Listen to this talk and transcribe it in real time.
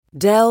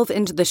Delve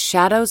into the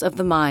shadows of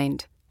the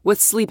mind with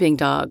Sleeping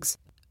Dogs,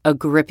 a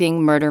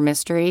gripping murder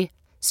mystery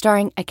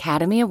starring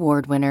Academy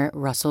Award winner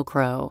Russell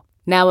Crowe.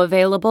 Now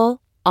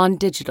available on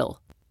digital.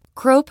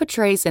 Crowe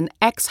portrays an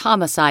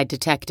ex-homicide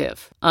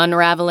detective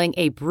unraveling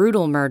a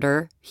brutal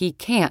murder he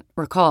can't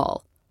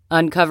recall.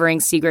 Uncovering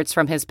secrets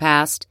from his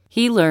past,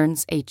 he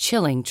learns a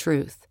chilling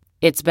truth.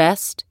 It's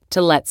best to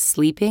let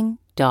sleeping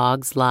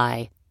dogs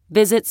lie.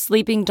 Visit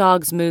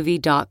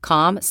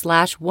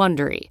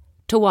sleepingdogsmovie.com/Wondery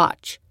to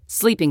watch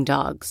Sleeping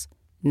Dogs,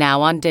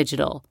 now on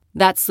digital.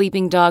 That's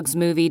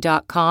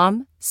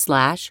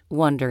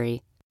sleepingdogsmovie.com/Wondery.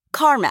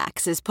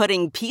 CarMax is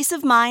putting peace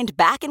of mind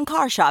back in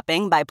car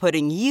shopping by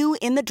putting you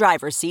in the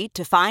driver's seat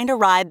to find a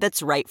ride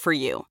that's right for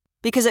you.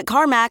 Because at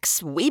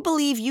CarMax, we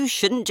believe you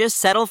shouldn't just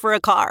settle for a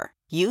car.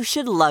 You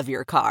should love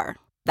your car.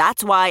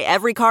 That's why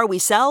every car we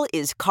sell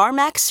is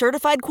CarMax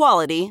certified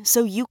quality,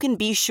 so you can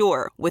be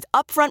sure with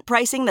upfront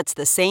pricing that's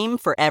the same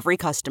for every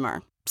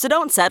customer. So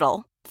don't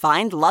settle.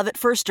 Find love at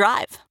first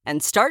drive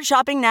and start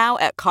shopping now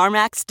at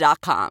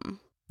CarMax.com.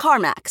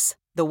 CarMax,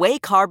 the way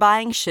car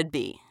buying should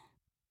be.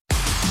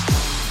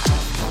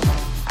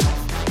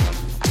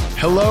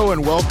 Hello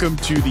and welcome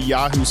to the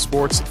Yahoo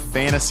Sports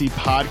Fantasy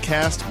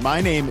Podcast.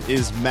 My name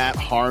is Matt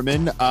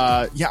Harmon.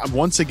 I'm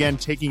once again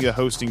taking a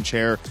hosting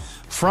chair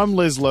from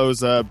Liz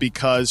Loza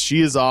because she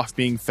is off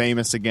being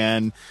famous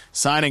again,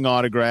 signing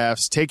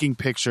autographs, taking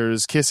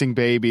pictures, kissing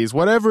babies,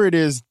 whatever it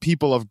is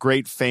people of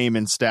great fame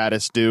and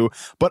status do.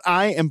 But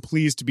I am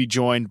pleased to be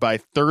joined by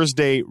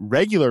Thursday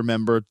regular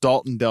member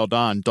Dalton Del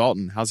Don.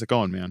 Dalton, how's it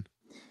going, man?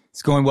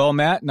 It's going well,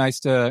 Matt. Nice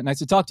to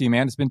talk to you,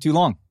 man. It's been too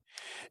long.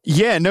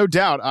 Yeah, no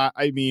doubt.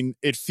 I mean,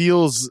 it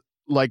feels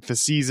like the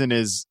season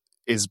is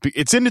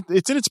it's in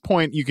its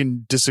point. You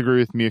can disagree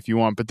with me if you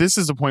want, but this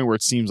is a point where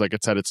it seems like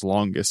it's at its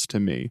longest to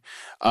me.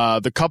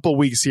 The couple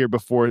weeks here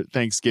before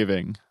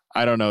Thanksgiving,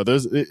 I don't know.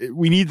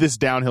 We need this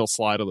downhill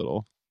slide a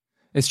little.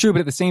 It's true, but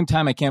at the same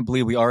time, I can't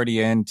believe we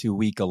already end to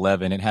week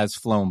 11. It has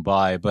flown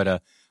by,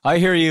 but I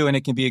hear you, and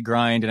it can be a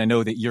grind. And I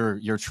know that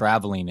you're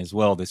traveling as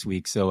well this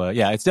week, so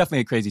it's definitely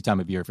a crazy time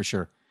of year for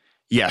sure.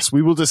 Yes,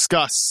 we will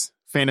discuss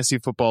Fantasy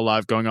Football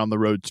Live going on the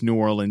road to New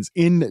Orleans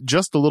in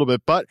just a little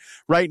bit. But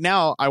right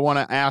now, I want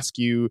to ask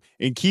you,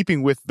 in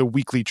keeping with the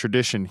weekly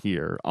tradition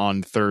here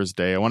on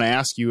Thursday, I want to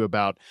ask you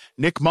about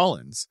Nick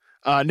Mullins.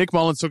 Nick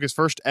Mullins took his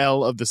first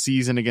L of the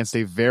season against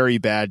a very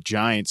bad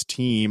Giants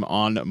team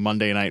on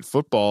Monday Night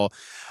Football.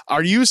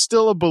 Are you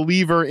still a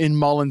believer in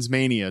Mullins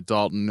mania,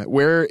 Dalton?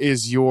 Where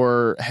is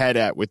your head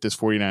at with this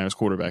 49ers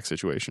quarterback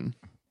situation?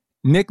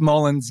 Nick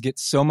Mullins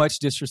gets so much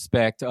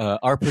disrespect.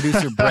 Our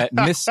producer, Brett,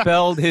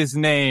 misspelled his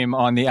name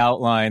on the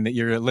outline that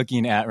you're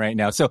looking at right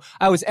now. So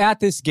I was at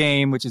this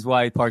game, which is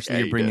why partially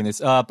you're bringing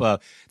this up.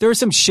 There were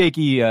some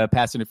shaky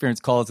pass interference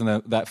calls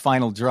in that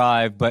final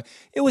drive, but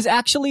it was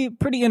actually a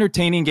pretty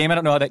entertaining game. I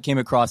don't know how that came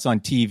across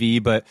on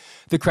TV, but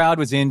the crowd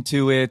was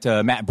into it.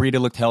 Matt Breida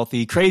looked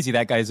healthy. Crazy.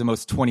 That guy is the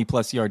most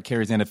 20-plus yard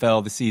carries in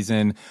NFL this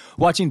season.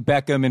 Watching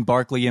Beckham and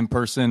Barkley in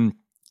person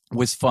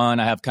was fun.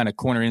 I have kind of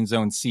corner end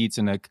zone seats,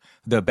 and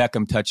the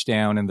Beckham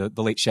touchdown and the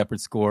late Shepard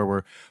score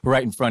were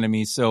right in front of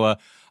me. So I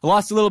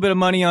lost a little bit of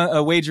money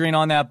on wagering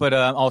on that, but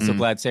I'm also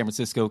glad San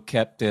Francisco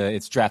kept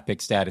its draft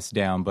pick status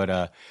down.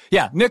 But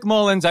Nick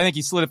Mullins, I think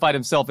he solidified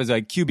himself as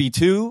a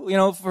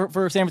QB2,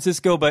 for San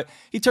Francisco, but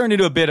he turned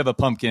into a bit of a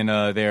pumpkin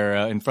there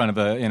in front of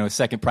a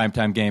second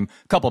primetime game.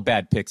 A couple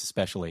bad picks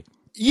especially.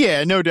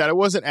 Yeah, no doubt. It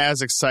wasn't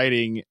as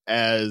exciting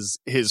as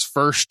his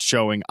first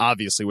showing,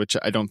 obviously, which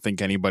I don't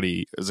think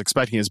anybody is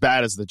expecting as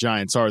bad as the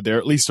Giants are. They're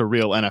at least a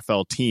real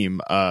NFL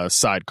team,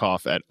 side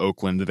cough at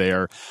Oakland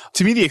there.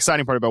 To me, the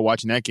exciting part about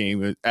watching that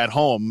game at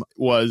home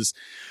was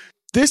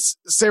this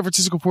San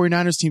Francisco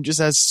 49ers team just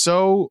has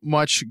so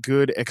much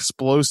good,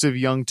 explosive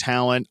young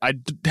talent. I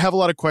have a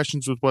lot of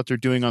questions with what they're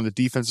doing on the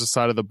defensive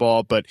side of the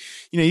ball, but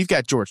you've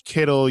got George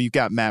Kittle, you've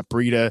got Matt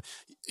Breida.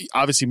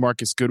 Obviously,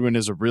 Marcus Goodwin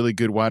is a really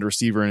good wide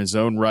receiver in his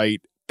own right.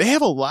 They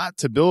have a lot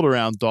to build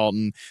around,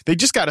 Dalton. They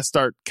just got to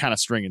start kind of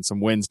stringing some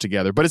wins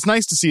together. But it's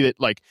nice to see that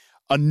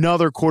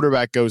another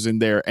quarterback goes in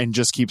there and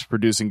just keeps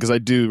producing, because I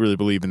do really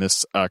believe in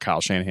this Kyle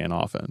Shanahan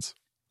offense.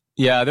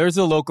 Yeah, there's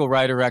a local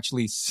writer who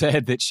actually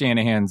said that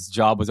Shanahan's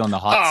job was on the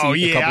hot seat. Oh,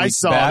 yeah, I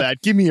saw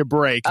that. Give me a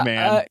break,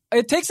 man.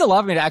 It takes a lot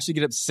of me to actually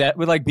get upset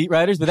with beat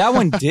writers, but that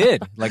one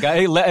did.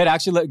 It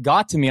actually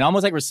got to me, and I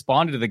almost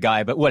responded to the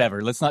guy, but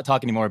whatever. Let's not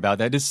talk anymore about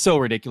that. It's so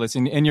ridiculous.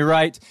 And you're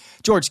right.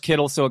 George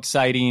Kittle, so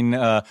exciting.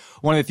 One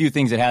of the few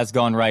things that has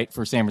gone right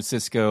for San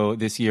Francisco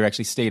this year,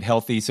 actually stayed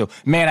healthy. So,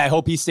 man, I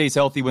hope he stays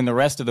healthy when the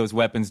rest of those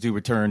weapons do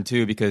return,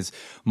 too, because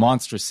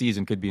monstrous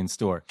season could be in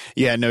store.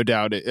 Yeah, no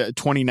doubt.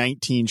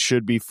 2019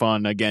 should be fun.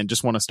 Again,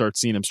 just want to start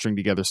seeing them string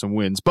together some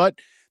wins. But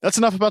that's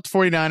enough about the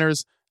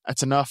 49ers.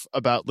 That's enough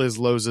about Liz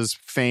Loza's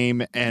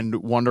fame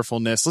and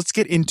wonderfulness. Let's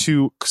get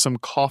into some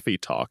coffee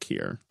talk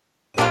here.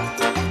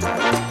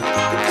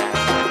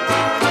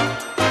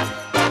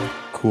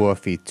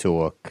 Coffee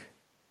talk.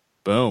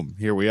 Boom.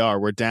 Here we are.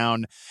 We're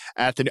down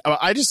at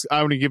I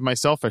want to give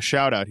myself a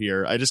shout out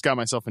here. I just got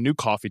myself a new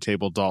coffee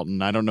table,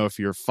 Dalton. I don't know if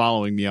you're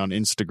following me on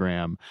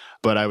Instagram,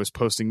 but I was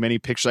posting many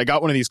pictures. I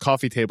got one of these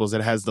coffee tables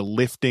that has the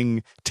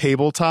lifting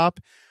tabletop.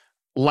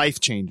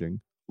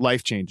 Life-changing.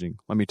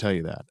 Let me tell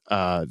you that.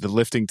 The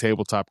lifting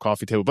tabletop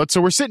coffee table. But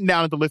so we're sitting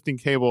down at the lifting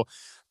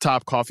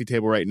tabletop coffee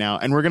table right now,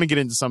 and we're going to get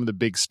into some of the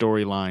big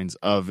storylines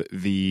of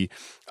the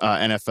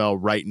NFL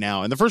right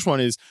now. And the first one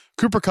is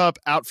Cooper Kupp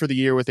out for the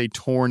year with a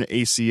torn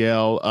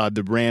ACL.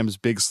 The Rams'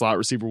 big slot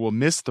receiver will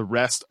miss the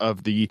rest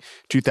of the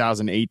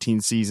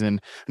 2018 season.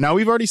 Now,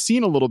 we've already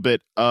seen a little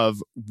bit of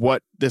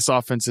what this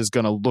offense is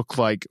going to look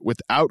like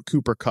without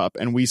Cooper Kupp,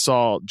 and we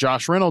saw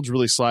Josh Reynolds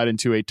really slide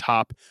into a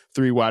top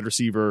 3 wide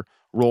receiver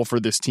role for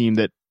this team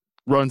that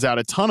runs out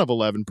a ton of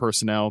 11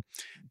 personnel.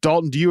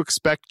 Dalton, do you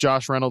expect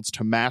Josh Reynolds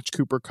to match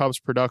Cooper Kupp's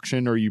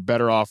production, or are you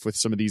better off with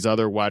some of these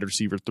other wide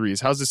receiver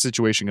threes? How's this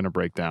situation going to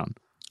break down?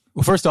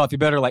 Well, first off, you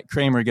better, like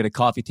Kramer, get a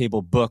coffee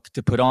table book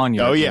to put on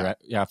your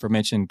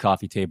aforementioned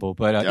coffee table.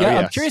 But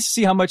I'm curious to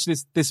see how much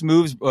this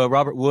moves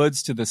Robert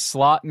Woods to the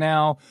slot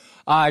now.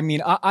 I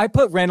mean, I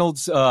put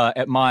Reynolds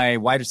at my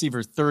wide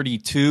receiver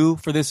 32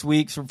 for this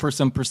week for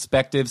some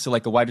perspective. So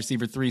like a wide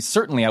receiver 3,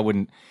 certainly I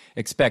wouldn't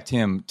expect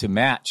him to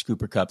match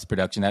Cooper Kupp's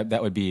production.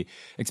 That would be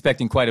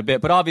expecting quite a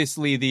bit. But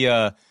obviously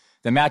the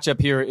matchup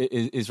here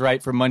is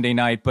right for Monday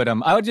night, but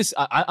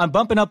I'm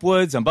bumping up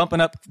Woods. I'm bumping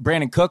up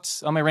Brandon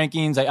Cooks on my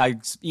rankings. I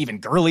even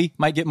Gurley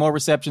might get more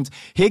receptions.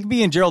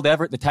 Higbee and Gerald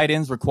Everett, the tight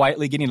ends, were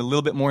quietly getting a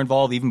little bit more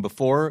involved even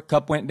before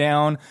Kupp went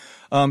down.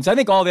 So I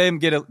think all of them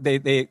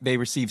they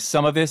receive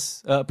some of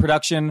this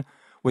production,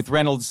 with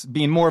Reynolds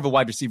being more of a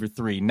wide receiver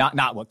 3,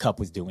 not what Kupp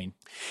was doing.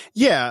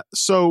 Yeah.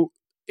 So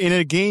in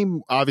a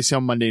game, obviously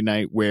on Monday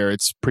night, where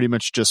it's pretty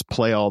much just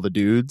play all the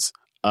dudes,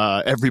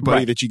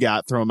 everybody that you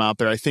got, throw them out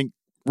there. I think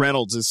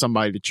Reynolds is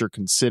somebody that you're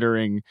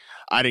considering.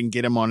 I didn't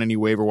get him on any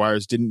waiver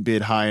wires, didn't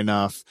bid high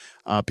enough.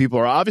 People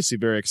are obviously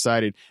very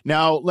excited.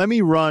 Now, let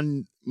me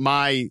run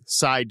my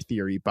side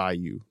theory by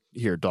you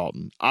here,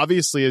 Dalton.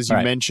 Obviously, as you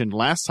mentioned,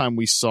 last time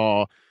we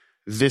saw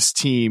this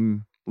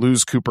team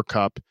lose Cooper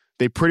Kupp,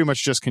 they pretty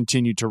much just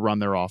continued to run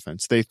their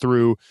offense. They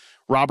threw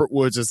Robert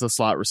Woods as the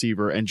slot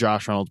receiver, and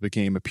Josh Reynolds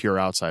became a pure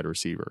outside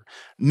receiver.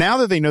 Now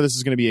that they know this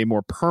is going to be a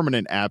more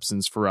permanent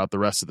absence throughout the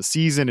rest of the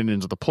season and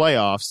into the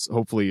playoffs,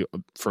 hopefully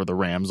for the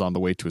Rams on the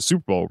way to a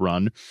Super Bowl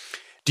run,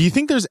 do you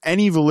think there's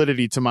any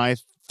validity to my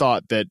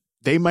thought that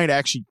they might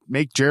actually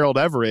make Gerald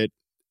Everett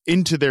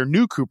into their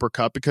new Cooper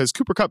Kupp? Because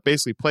Cooper Kupp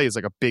basically plays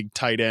like a big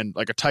tight end,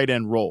 like a tight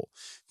end role.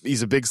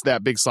 He's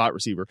that big slot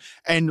receiver.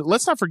 And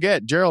let's not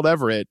forget, Gerald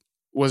Everett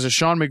was a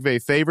Sean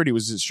McVay favorite. He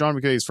was Sean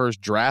McVay's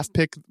first draft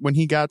pick when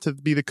he got to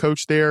be the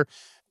coach there.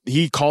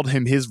 He called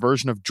him his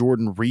version of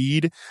Jordan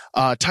Reed.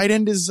 Tight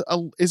end is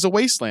a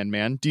wasteland,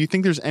 man. Do you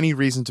think there's any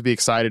reason to be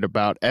excited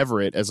about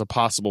Everett as a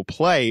possible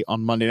play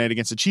on Monday night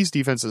against a Chiefs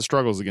defense that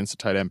struggles against the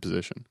tight end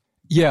position?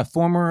 Yeah,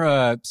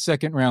 former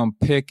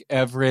second-round pick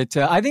Everett.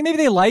 I think maybe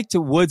they liked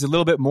Woods a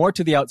little bit more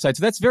to the outside.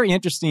 So that's very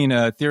interesting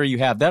theory you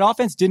have. That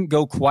offense didn't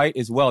go quite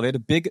as well. They had a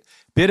big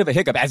bit of a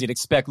hiccup, as you'd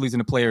expect, losing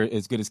a player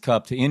as good as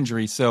Kupp to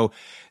injury. So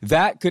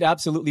that could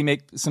absolutely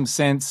make some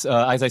sense.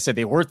 As I said,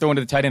 they were throwing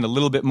to the tight end a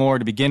little bit more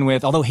to begin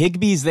with, although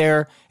Higbee's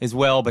there as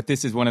well. But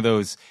this is one of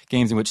those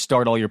games in which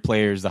start all your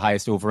players, the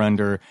highest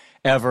over-under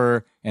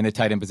ever, and the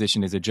tight end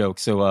position is a joke.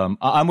 So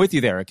I'm with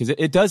you there, because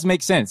it does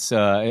make sense,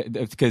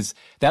 because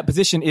that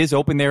position is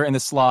open there in the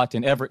slot,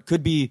 and Everett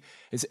could be,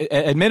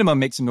 at minimum,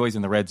 make some noise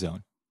in the red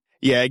zone.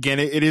 Yeah, again,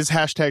 it is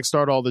hashtag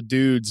start all the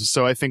dudes.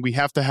 So I think we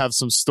have to have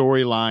some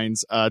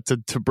storylines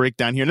to break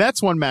down here. And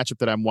that's one matchup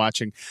that I'm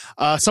watching.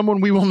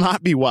 Someone we will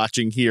not be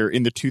watching here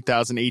in the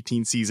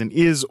 2018 season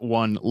is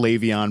one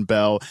Le'Veon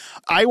Bell.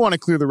 I want to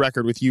clear the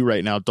record with you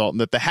right now, Dalton,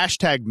 that the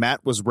hashtag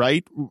Matt was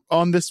right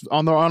on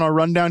our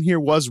rundown here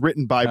was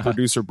written by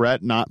producer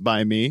Brett, not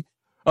by me.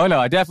 Oh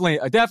no, I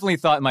definitely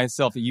thought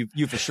myself that you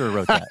for sure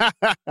wrote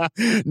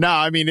that. No,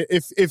 I mean,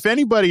 if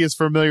anybody is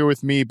familiar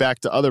with me back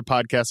to other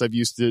podcasts I've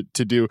used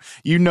to do,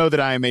 you know that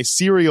I am a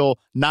serial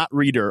not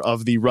reader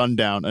of the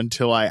rundown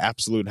until I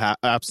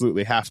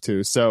absolutely have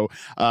to. So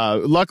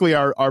luckily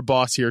our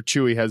boss here,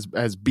 Chewy,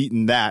 has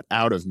beaten that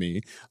out of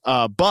me.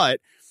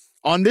 But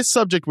on this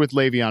subject with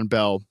Le'Veon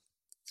Bell,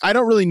 I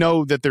don't really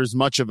know that there's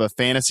much of a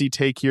fantasy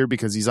take here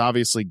because he's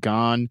obviously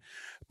gone.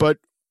 But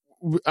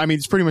I mean,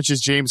 it's pretty much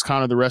just James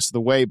Conner the rest of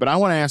the way. But I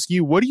want to ask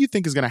you, what do you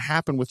think is going to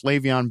happen with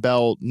Le'Veon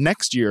Bell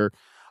next year?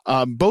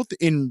 Both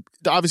in,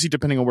 obviously,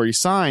 depending on where he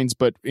signs,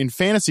 but in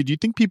fantasy, do you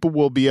think people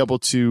will be able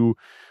to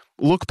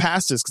look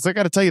past this? Because I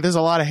got to tell you, there's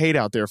a lot of hate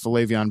out there for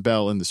Le'Veon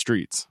Bell in the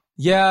streets.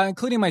 Yeah,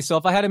 including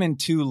myself. I had him in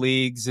 2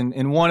 leagues, and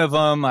in one of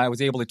them, I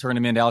was able to turn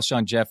him into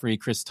Alshon Jeffrey,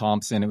 Chris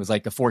Thompson. It was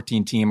like a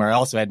 14-teamer. I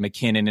also had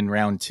McKinnon in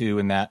round 2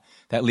 in that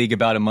league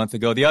about a month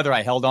ago. The other,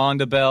 I held on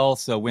to Bell,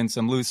 so win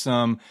some, lose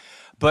some.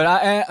 But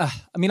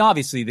I mean,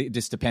 obviously, it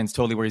just depends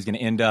totally where he's going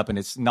to end up, and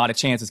it's not a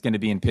chance it's going to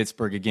be in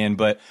Pittsburgh again.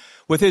 But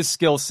with his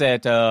skill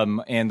set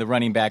and the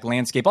running back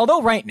landscape,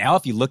 although right now,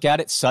 if you look at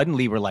it,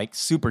 suddenly we're like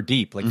super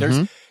deep. Like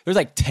there's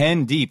like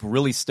 10 deep,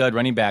 really stud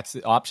running backs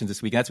options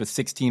this week. And that's with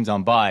 6 teams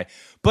on bye.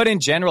 But in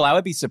general, I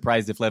would be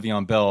surprised if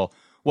Le'Veon Bell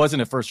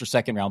wasn't a first or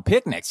second round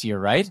pick next year,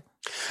 right?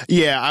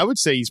 Yeah, I would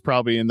say he's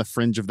probably in the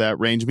fringe of that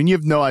range. I mean, you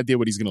have no idea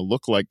what he's going to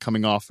look like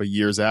coming off a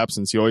year's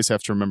absence. You always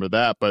have to remember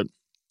that. But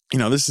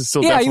this is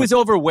still he was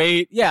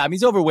overweight. Yeah, I mean,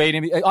 he's overweight. I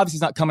mean, obviously,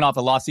 he's not coming off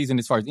a lost season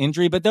as far as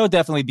injury, but there'll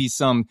definitely be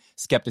some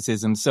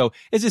skepticism. So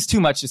it's just too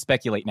much to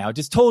speculate now. It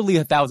just totally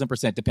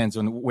 1,000% depends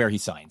on where he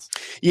signs.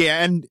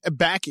 Yeah, and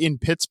back in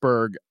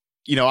Pittsburgh,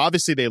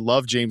 obviously they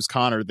love James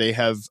Conner. They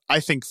have, I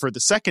think, for the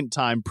second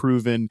time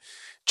proven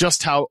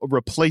just how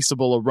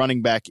replaceable a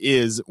running back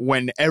is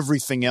when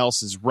everything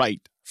else is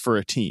right for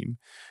a team.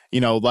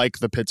 Like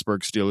the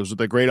Pittsburgh Steelers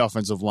with a great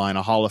offensive line,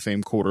 a Hall of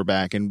Fame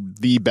quarterback, and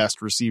the best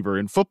receiver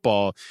in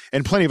football,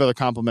 and plenty of other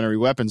complementary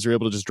weapons. You're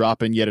able to just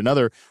drop in yet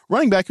another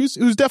running back who's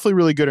definitely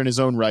really good in his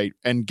own right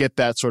and get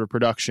that sort of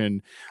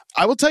production.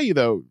 I will tell you,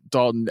 though,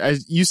 Dalton,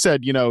 as you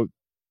said,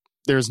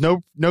 there's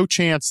no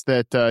chance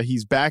that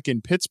he's back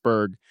in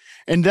Pittsburgh,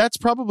 and that's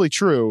probably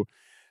true.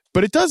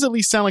 But it does at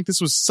least sound like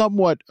this was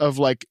somewhat of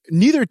like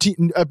neither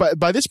team.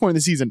 By this point in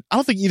the season, I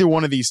don't think either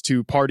one of these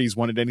two parties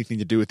wanted anything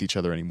to do with each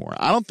other anymore.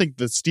 I don't think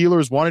the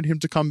Steelers wanted him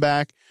to come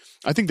back.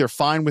 I think they're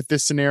fine with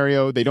this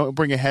scenario. They don't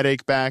bring a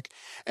headache back.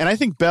 And I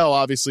think Bell,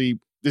 obviously,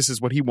 this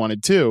is what he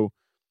wanted too.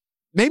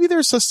 Maybe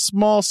there's a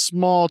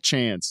small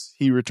chance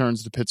he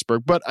returns to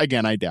Pittsburgh. But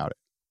again, I doubt it.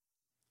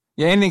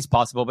 Yeah, anything's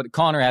possible. But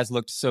Conner has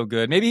looked so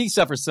good. Maybe he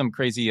suffers some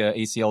crazy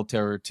ACL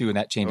tear too, and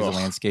that changes the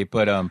landscape.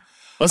 But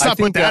let's not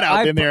put that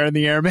out in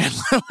there, man.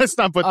 Let's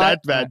not put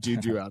that bad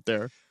juju out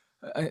there.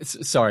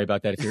 Sorry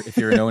about that if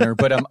you're an owner,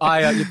 but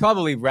you'd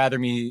probably rather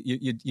me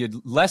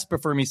you'd less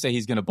prefer me say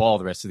he's going to ball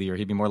the rest of the year.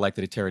 He'd be more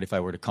likely to tear it if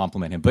I were to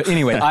compliment him. But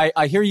anyway,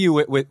 I hear you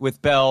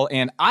with Bell,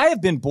 and I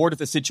have been bored with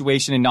the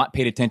situation and not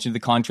paid attention to the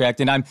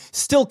contract, and I'm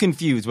still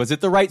confused. Was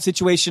it the right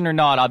situation or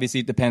not? Obviously,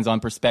 it depends on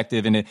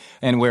perspective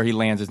and where he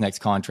lands his next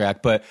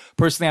contract. But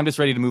personally, I'm just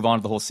ready to move on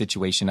to the whole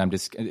situation.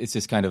 It's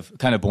just kind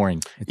of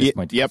boring at this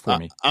point for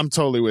me. I'm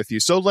totally with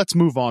you. So let's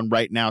move on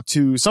right now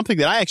to something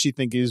that I actually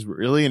think is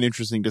really an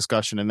interesting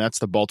discussion, and that's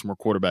the Baltimore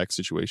quarterback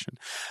situation.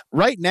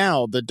 Right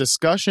now, the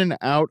discussion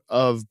out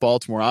of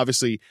Baltimore,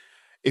 obviously,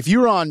 if you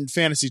were on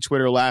fantasy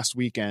Twitter last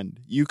weekend,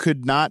 you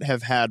could not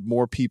have had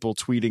more people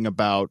tweeting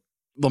about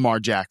Lamar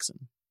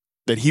Jackson,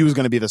 that he was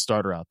going to be the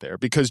starter out there,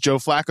 because Joe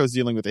Flacco is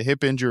dealing with a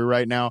hip injury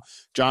right now.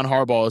 John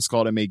Harbaugh has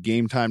called him a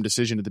game time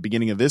decision at the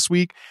beginning of this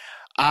week.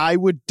 I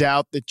would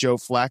doubt that Joe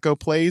Flacco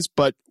plays,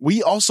 but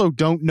we also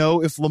don't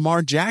know if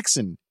Lamar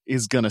Jackson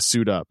is going to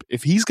suit up,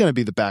 if he's going to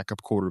be the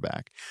backup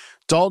quarterback.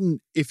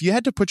 Dalton, if you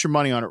had to put your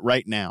money on it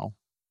right now,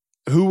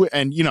 you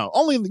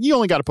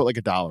only got to put like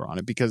 $1 on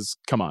it, because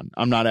come on,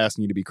 I'm not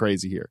asking you to be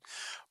crazy here.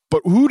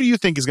 But who do you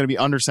think is going to be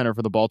under center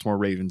for the Baltimore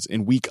Ravens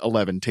in Week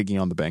 11 taking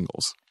on the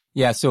Bengals?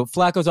 Yeah, so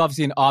Flacco's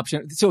obviously an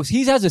option. So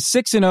he has a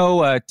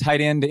 6-0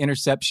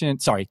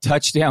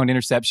 touchdown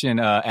interception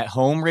at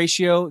home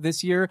ratio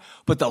this year,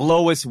 but the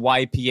lowest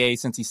YPA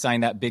since he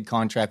signed that big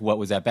contract. What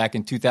was that, back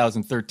in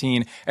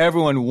 2013?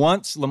 Everyone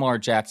wants Lamar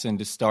Jackson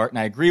to start, and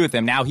I agree with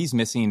him. Now he's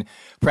missing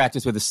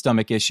practice with a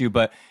stomach issue,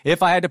 but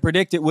if I had to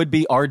predict, it would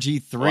be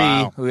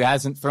RG3, who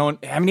hasn't thrown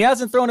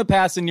a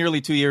pass in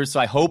nearly 2 years, so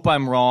I hope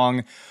I'm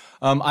wrong.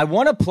 I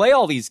want to play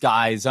all these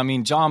guys. I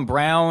mean, John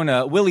Brown,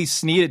 Willie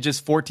Snead at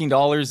just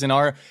 $14 in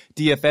our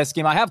DFS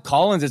game. I have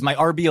Collins as my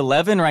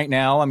RB11 right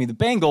now. I mean, the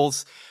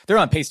Bengals, they're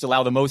on pace to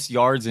allow the most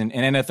yards in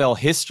NFL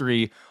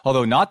history,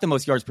 although not the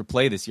most yards per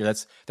play this year.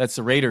 That's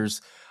the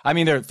Raiders. I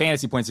mean, they're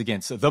fantasy points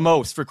against the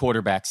most for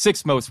quarterbacks,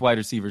 6th most wide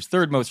receivers,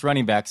 3rd most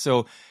running backs.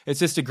 So it's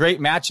just a great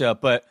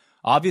matchup. But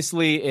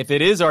obviously, if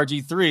it is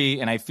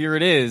RG3, and I fear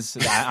it is,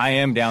 I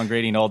am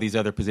downgrading all these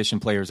other position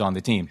players on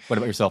the team. What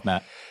about yourself,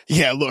 Matt?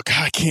 Yeah, look,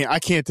 I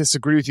can't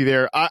disagree with you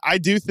there. I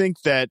do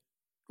think that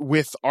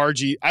with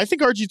I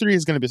think RG3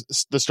 is going to be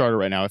the starter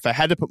right now. If I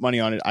had to put money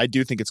on it, I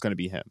do think it's going to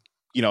be him.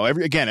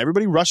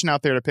 Everybody rushing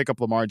out there to pick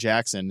up Lamar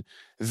Jackson.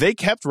 They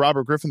kept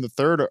Robert Griffin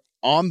III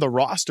on the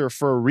roster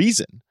for a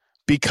reason,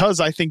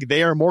 because I think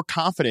they are more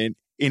confident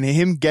in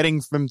him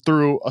getting them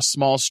through a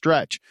small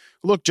stretch.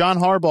 Look, John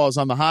Harbaugh is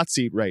on the hot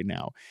seat right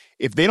now.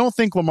 If they don't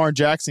think Lamar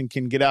Jackson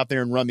can get out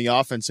there and run the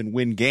offense and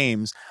win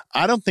games,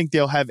 I don't think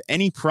they'll have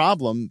any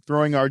problem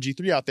throwing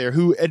RG3 out there,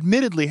 who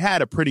admittedly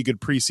had a pretty good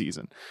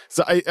preseason.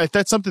 So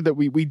that's something that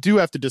we do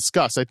have to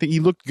discuss. I think he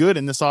looked good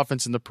in this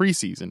offense in the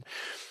preseason.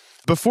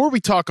 Before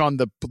we talk on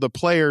the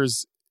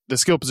players, the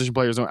skill position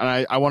players, and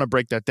I want to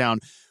break that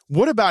down,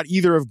 what about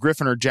either of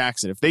Griffin or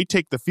Jackson? If they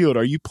take the field,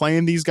 are you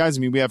playing these guys?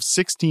 I mean, we have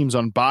 6 teams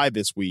on bye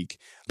this week.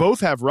 Both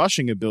have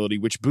rushing ability,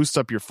 which boosts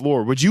up your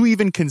floor. Would you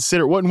even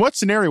consider, in what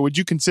scenario would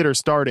you consider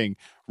starting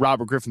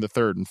Robert Griffin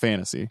III in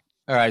fantasy?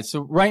 All right, so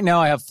right now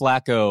I have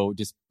Flacco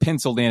just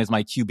penciled in as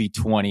my QB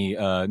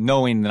 20,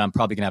 knowing that I'm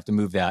probably going to have to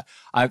move that.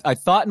 I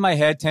thought in my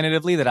head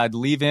tentatively that I'd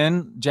leave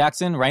in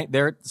Jackson right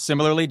there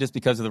similarly just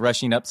because of the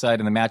rushing upside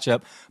in the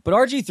matchup. But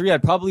RG3,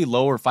 I'd probably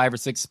lower 5 or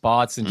 6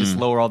 spots and just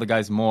lower all the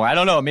guys more. I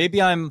don't know.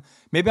 Maybe I'm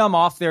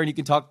off there and you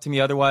can talk to me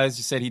otherwise.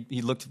 You said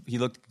he looked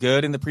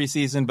good in the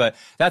preseason, but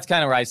that's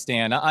kind of where I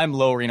stand. I'm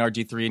lowering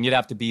RG3, and you'd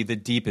have to be the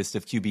deepest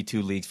of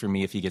QB2 leagues for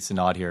me if he gets a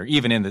nod here,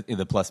 even in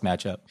the plus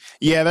matchup.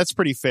 Yeah, that's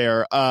pretty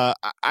fair.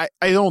 I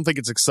don't think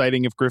it's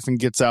exciting if Griffin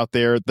gets out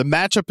there. The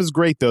matchup is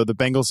great, though. The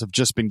Bengals have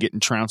just been getting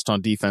trounced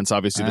on defense.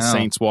 Obviously, the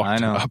Saints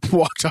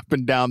walked up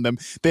and down them.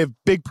 They have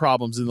big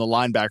problems in the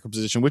linebacker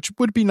position, which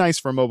would be nice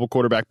for a mobile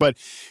quarterback. But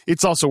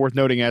it's also worth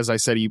noting, as I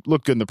said, he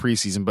looked good in the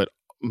preseason, but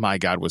my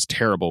God, was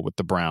terrible with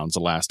the Browns the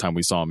last time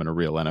we saw him in a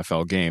real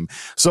NFL game.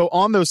 So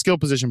on those skill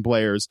position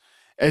players,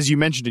 as you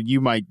mentioned it,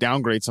 you might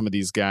downgrade some of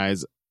these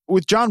guys.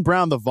 With John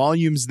Brown, the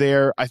volume's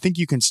there. I think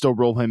you can still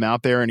roll him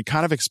out there and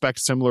kind of expect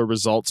similar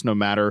results no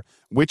matter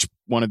which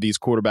one of these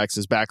quarterbacks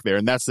is back there.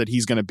 And that's that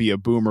he's going to be a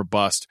boom or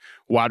bust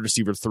wide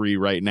receiver 3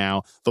 right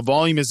now. The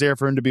volume is there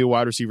for him to be a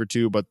wide receiver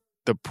 2, but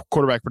the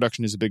quarterback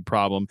production is a big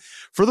problem.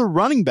 For the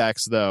running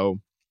backs,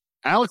 though,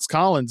 Alex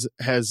Collins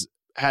has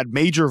had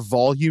major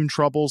volume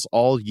troubles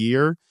all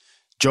year.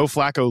 Joe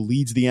Flacco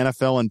leads the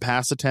NFL in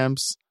pass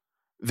attempts.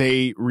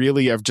 They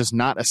really have just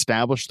not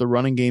established the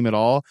running game at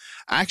all.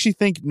 I actually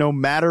think no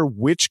matter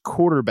which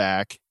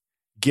quarterback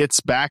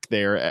gets back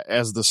there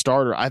as the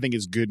starter, I think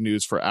is good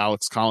news for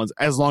Alex Collins,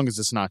 as long as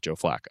it's not Joe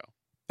Flacco.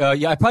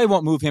 Yeah, I probably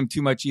won't move him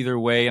too much either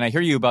way. And I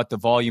hear you about the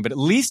volume, but at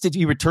least if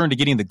he returned to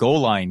getting the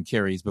goal line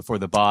carries before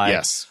the bye.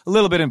 Yes. A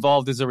little bit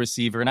involved as a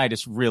receiver, and I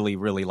just really,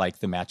 really like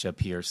the matchup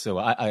here. So,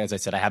 as I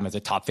said, I have him as a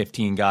top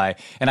 15 guy,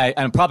 and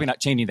I'm probably not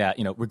changing that,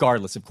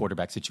 regardless of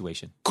quarterback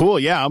situation. Cool.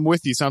 Yeah, I'm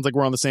with you. Sounds like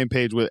we're on the same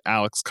page with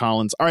Alex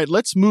Collins. All right,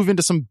 let's move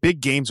into some big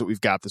games that we've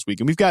got this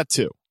week, and we've got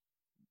 2.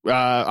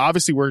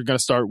 Obviously, we're going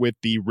to start with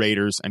the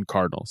Raiders and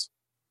Cardinals.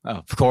 Oh,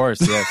 of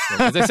course, yes.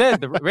 As I said,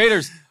 the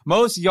Raiders,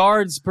 most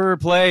yards per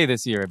play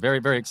this year. Very,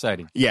 very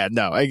exciting. Yeah,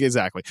 no,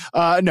 exactly.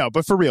 No,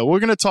 but for real, we're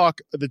going to talk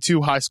the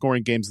 2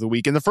 high-scoring games of the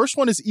week. And the first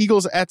one is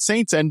Eagles at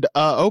Saints. And,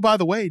 by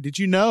the way, did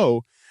you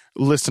know,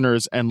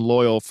 listeners and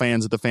loyal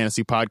fans of the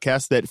Fantasy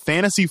Podcast, that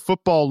Fantasy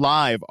Football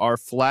Live, our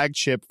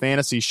flagship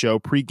fantasy show,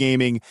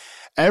 pre-gaming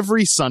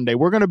every Sunday,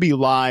 we're going to be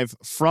live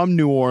from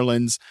New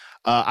Orleans.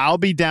 I'll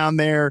be down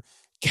there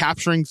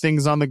capturing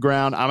things on the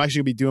ground. I'm actually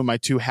going to be doing my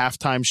 2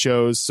 halftime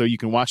shows, so you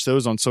can watch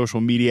those on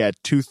social media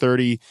at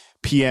 2:30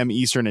 p.m.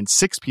 Eastern and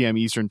 6 p.m.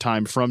 Eastern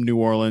time from New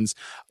Orleans.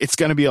 It's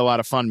going to be a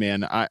lot of fun,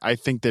 man. I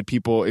think that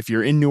people, if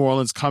you're in New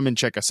Orleans, come and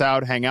check us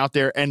out, hang out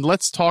there, and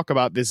let's talk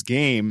about this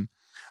game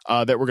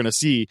that we're going to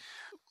see.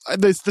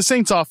 The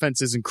Saints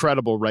offense is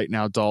incredible right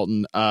now,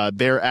 Dalton.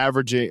 They're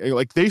averaging,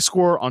 they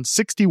score on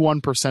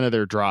 61% of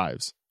their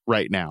drives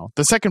right now.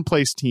 The second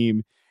place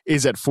team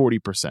is at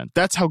 40%.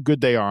 That's how good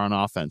they are on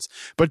offense.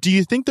 But do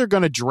you think they're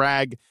going to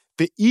drag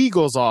the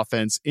Eagles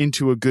offense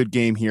into a good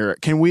game here?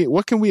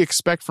 What can we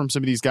expect from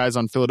some of these guys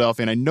on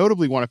Philadelphia? And I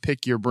notably want to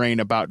pick your brain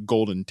about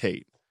Golden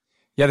Tate.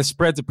 Yeah, the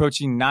spread's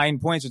approaching 9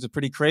 points, which is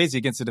pretty crazy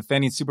against the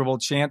defending Super Bowl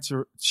champs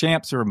who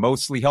are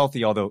mostly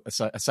healthy, although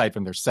aside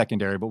from their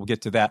secondary, but we'll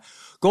get to that.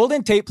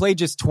 Golden Tate played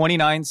just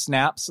 29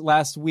 snaps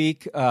last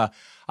week.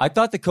 I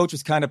thought the coach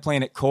was kind of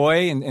playing it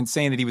coy and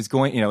saying that he was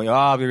going, we're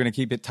going to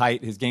keep it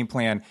tight, his game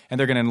plan, and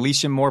they're going to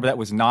unleash him more, but that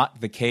was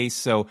not the case.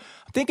 So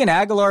I'm thinking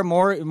Aguilar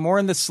more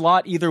in the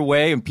slot either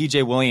way, and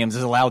PJ Williams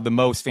has allowed the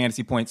most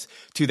fantasy points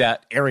to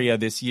that area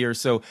this year.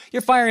 So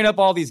you're firing up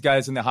all these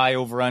guys in the high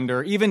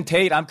over-under. Even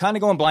Tate, I'm kind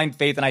of going blind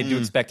faith, and I do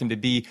expect him to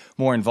be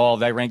more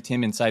involved. I ranked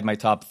him inside my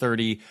top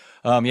 30.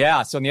 So on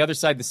the other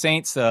side, the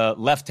Saints,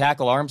 left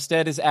tackle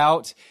Armstead is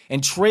out.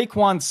 And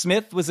Traquan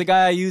Smith was the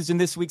guy I used in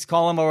this week's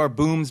column of our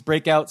booms,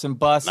 breakouts, and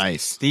busts.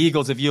 Nice. The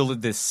Eagles have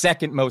yielded the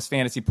second most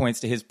fantasy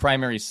points to his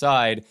primary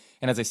side.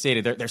 And as I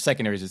stated, their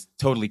secondary is just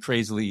totally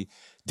crazily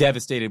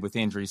devastated with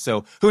injuries.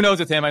 So who knows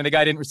with him? I mean, the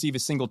guy didn't receive a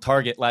single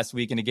target last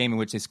week in a game in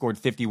which they scored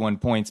 51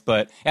 points.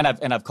 And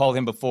I've called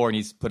him before, and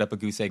he's put up a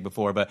goose egg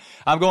before. But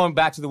I'm going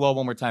back to the well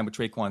one more time with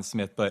Traquan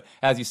Smith. But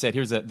as you said,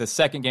 here's the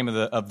second game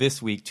of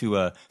this week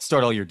to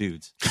start all your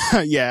dudes.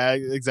 Yeah,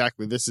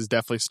 exactly. This is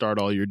definitely start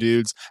all your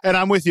dudes. And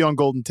I'm with you on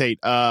Golden Tate.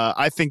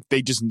 I think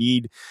they just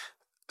need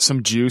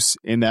some juice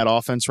in that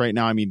offense right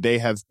now. I mean, they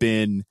have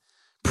been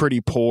pretty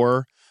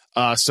poor.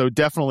 So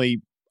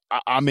definitely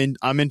I'm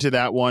into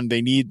that one.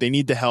 They need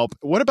the help.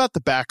 What about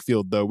the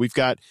backfield though? We've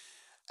got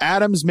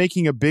Adams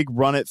making a big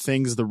run at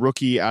things, the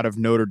rookie out of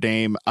Notre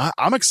Dame.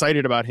 I'm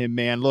excited about him,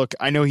 man. Look,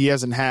 I know he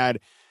hasn't had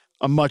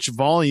a much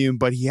volume,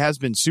 but he has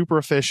been super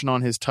efficient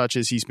on his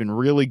touches. He's been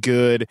really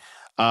good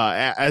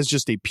as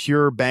just a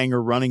pure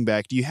banger running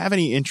back. Do you have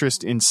any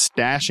interest in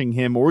stashing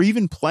him or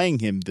even playing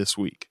him this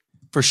week?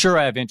 For sure,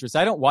 I have interest.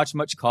 I don't watch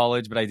much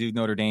college, but I do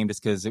Notre Dame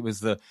just because it was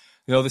the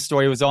the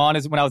story was on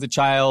as when I was a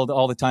child,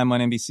 all the time on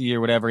NBC or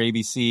whatever,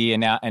 ABC,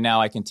 and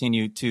now I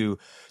continue to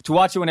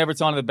watch it whenever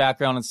it's on in the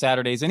background on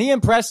Saturdays. And he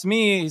impressed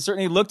me. He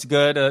certainly looked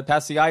good,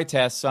 passed the eye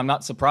test, so I'm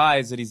not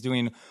surprised that he's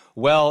doing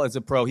well as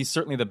a pro. He's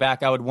certainly the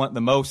back I would want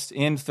the most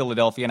in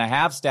Philadelphia, and I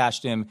have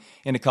stashed him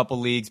in a couple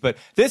leagues. But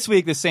this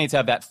week, the Saints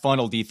have that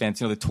funnel defense,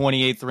 the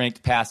 28th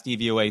ranked pass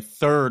DVOA,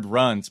 third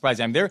run.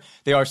 Surprising. I mean,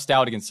 they are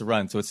stout against the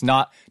run, so it's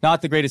not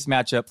the greatest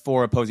matchup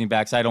for opposing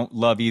backs. I don't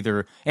love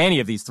any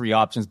of these three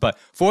options, but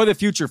for the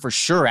future, for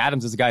sure,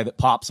 Adams is a guy that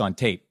pops on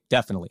tape.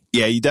 Definitely.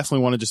 Yeah, you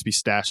definitely want to just be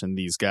stashing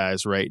these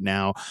guys right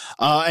now.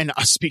 And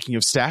speaking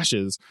of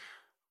stashes,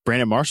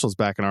 Brandon Marshall's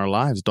back in our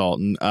lives,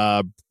 Dalton.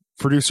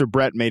 Producer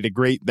Brett made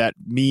that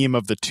meme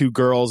of the two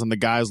girls and the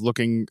guys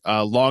looking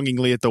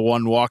longingly at the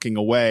one walking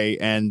away.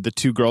 And the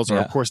two girls are,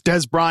 of course,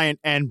 Dez Bryant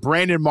and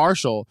Brandon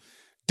Marshall.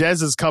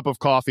 Dez's cup of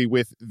coffee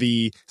with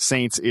the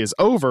Saints is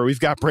over. We've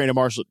got Brandon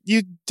Marshall.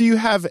 Do you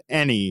have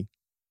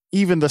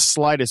even the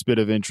slightest bit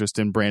of interest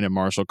in Brandon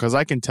Marshall? Because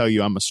I can tell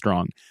you I'm a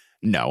strong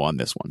no on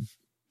this one.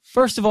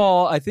 First of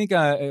all, I think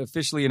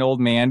officially an old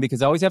man,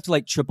 because I always have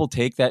to triple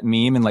take that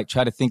meme and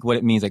try to think what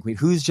it means. Wait,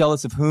 who's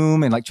jealous of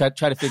whom? And try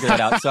to figure that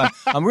out. So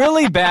I'm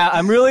really bad.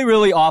 I'm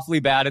really awfully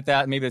bad at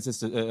that. Maybe it's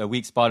just a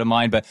weak spot of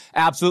mine, but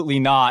absolutely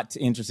not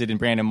interested in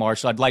Brandon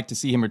Marshall. I'd like to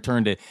see him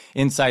return to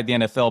inside the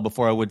NFL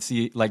before I would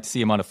like to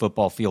see him on a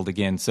football field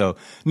again. So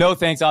no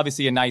thanks.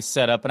 Obviously a nice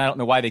setup, and I don't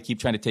know why they keep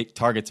trying to take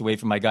targets away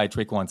from my guy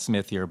Traquan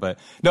Smith here, but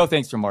no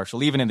thanks for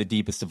Marshall, even in the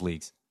deepest of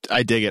leagues.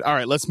 I dig it. All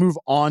right, let's move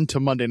on to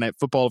Monday Night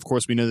Football. Of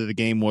course, we know that the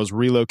game was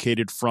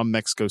relocated from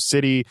Mexico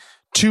City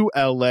to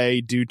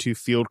LA due to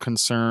field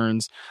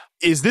concerns.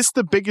 Is this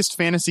the biggest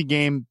fantasy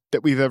game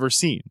that we've ever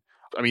seen?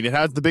 I mean, it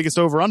has the biggest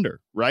over-under,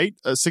 right?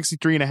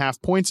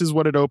 63.5 points is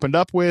what it opened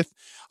up with.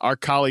 Our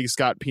colleague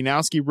Scott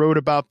Pianowski wrote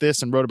about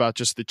this and wrote about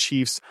just the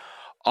Chiefs'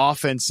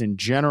 offense in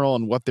general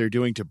and what they're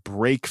doing to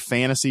break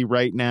fantasy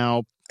right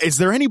now. Is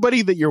there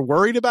anybody that you're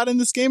worried about in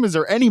this game? Is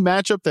there any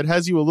matchup that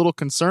has you a little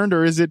concerned?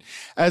 Or is it,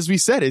 as we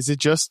said, is it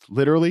just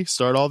literally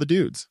start all the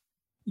dudes?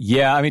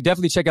 Yeah, I mean,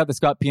 definitely check out the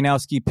Scott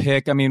Pianowski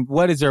pick. I mean,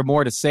 what is there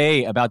more to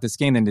say about this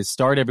game than to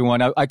start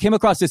everyone? I came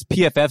across this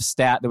PFF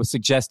stat that was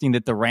suggesting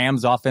that the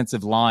Rams'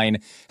 offensive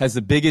line has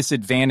the biggest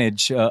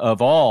advantage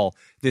of all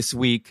this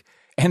week.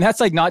 And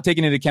that's not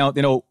taking into account,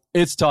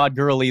 it's Todd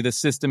Gurley, the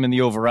system, and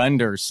the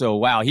over-under. So,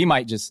 wow, he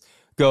might just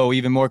go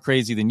even more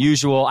crazy than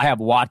usual. I have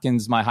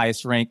Watkins, my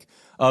highest rank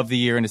of the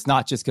year, and it's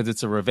not just because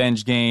it's a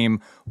revenge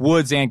game.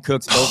 Woods and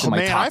Cooks both in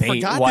my top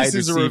 8 wide receiver. This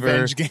is a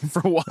revenge game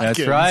for Watkins.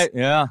 That's right.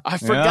 Yeah, I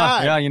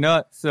forgot. Yeah, you know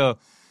it. So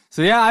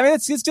yeah, I mean,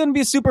 it's going to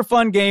be a super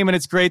fun game, and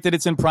it's great that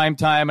it's in prime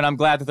time, and I'm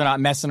glad that they're not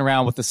messing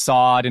around with the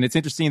sod. And it's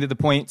interesting that the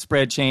point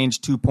spread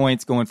changed 2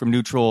 points going from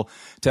neutral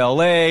to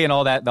LA and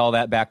all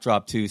that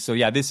backdrop too. So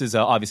yeah, this is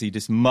obviously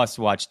just must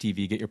watch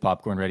TV. Get your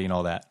popcorn ready and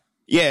all that.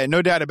 Yeah,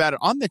 no doubt about it.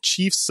 On the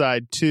Chiefs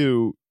side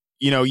too,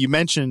 you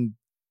mentioned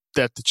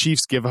that the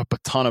Chiefs give up a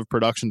ton of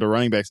production to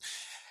running backs.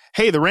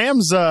 Hey, the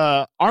Rams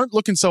aren't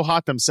looking so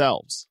hot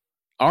themselves.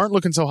 On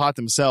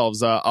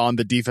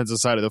the defensive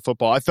side of the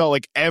football. I felt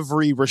like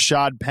every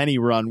Rashad Penny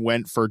run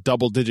went for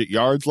double-digit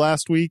yards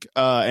last week.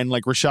 And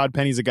Rashad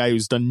Penny's a guy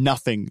who's done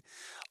nothing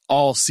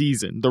all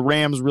season. The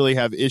Rams really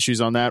have issues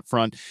on that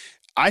front.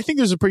 I think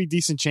there's a pretty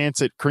decent chance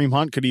that Kareem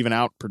Hunt could even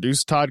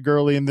outproduce Todd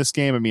Gurley in this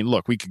game. I mean,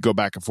 look, we could go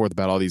back and forth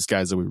about all these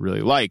guys that we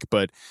really like,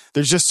 but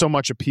there's just so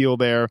much appeal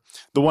there.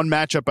 The one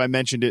matchup I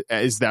mentioned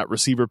is that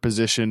receiver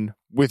position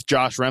with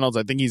Josh Reynolds.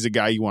 I think he's a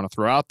guy you want to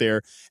throw out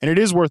there. And it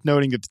is worth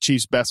noting that the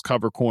Chiefs' best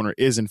cover corner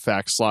is, in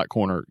fact, slot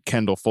corner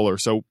Kendall Fuller.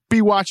 So be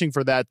watching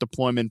for that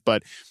deployment.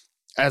 But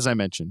as I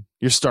mentioned,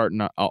 you're starting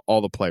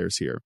all the players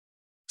here.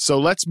 So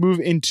let's move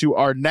into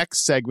our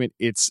next segment.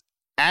 It's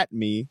At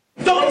Me.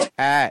 Don't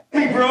at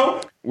me,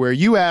 bro. Where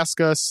you ask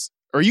us,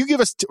 or you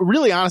give us,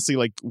 really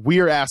honestly,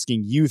 we're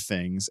asking you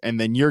things, and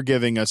then you're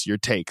giving us your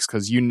takes,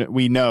 because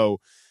we know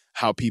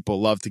how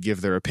people love to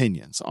give their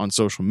opinions on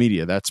social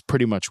media. That's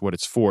pretty much what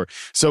it's for.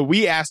 So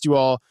we asked you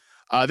all,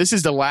 this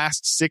is the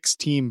last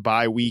 6-team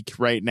bye week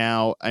right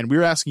now, and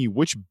we're asking you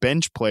which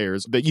bench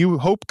players that you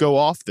hope go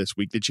off this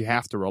week that you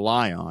have to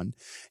rely on.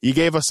 You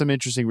gave us some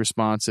interesting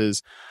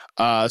responses.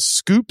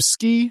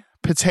 Scoopski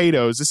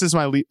Potatoes. This is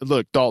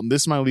look, Dalton,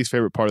 this is my least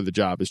favorite part of the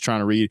job, is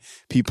trying to read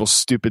people's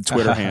stupid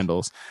Twitter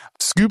handles.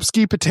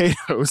 Scoopski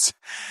Potatoes.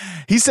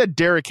 He said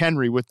Derrick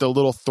Henry with the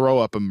little throw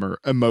up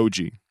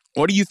emoji.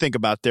 What do you think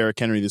about Derrick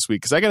Henry this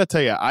week? Because I got to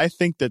tell you, I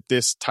think that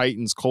this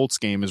Titans-Colts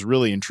game is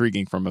really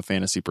intriguing from a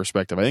fantasy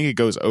perspective. I think it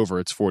goes over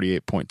its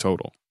 48-point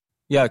total.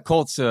 Yeah,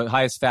 Colts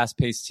highest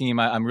fast-paced team.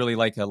 I'm really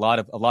like a lot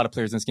of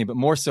players in this game, but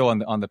more so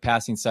on the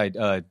passing side.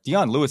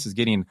 Dion Lewis is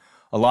getting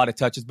a lot of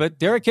touches, but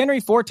Derrick Henry,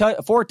 four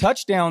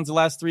touchdowns the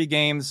last 3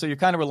 games, so you're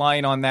kind of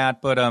relying on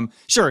that. But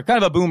sure,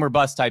 kind of a boom or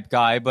bust type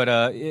guy.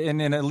 But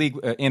in a league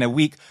in a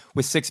week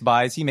with 6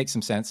 buys, he makes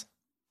some sense.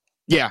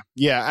 Yeah,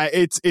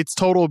 it's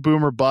total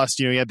boom or bust.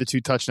 He had the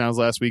 2 touchdowns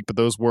last week, but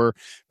those were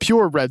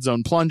pure red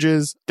zone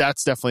plunges.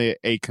 That's definitely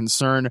a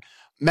concern.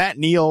 Matt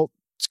Neal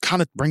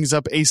kind of brings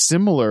up a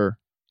similar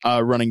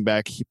running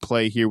back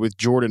play here with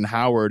Jordan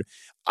Howard.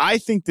 I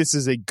think this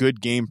is a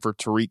good game for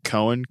Tariq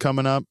Cohen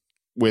coming up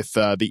with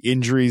the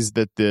injuries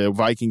that the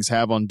Vikings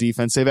have on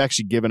defense. They've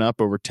actually given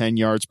up over 10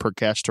 yards per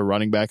catch to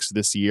running backs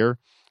this year.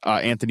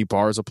 Anthony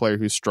Barr is a player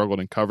who's struggled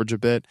in coverage a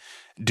bit.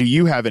 Do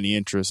you have any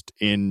interest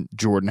in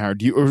Jordan Howard?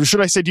 Do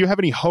you have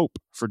any hope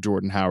for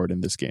Jordan Howard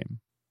in this game?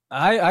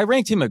 I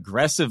ranked him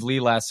aggressively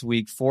last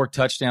week, 4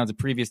 touchdowns the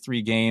previous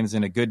 3 games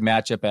in a good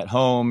matchup at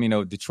home.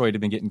 Detroit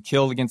had been getting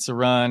killed against the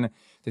run.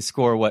 They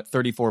score,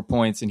 34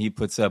 points, and he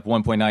puts up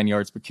 1.9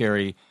 yards per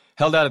carry,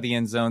 held out of the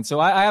end zone. So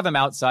I have him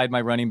outside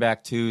my running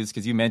back twos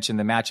because you mentioned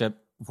the matchup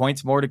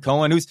points more to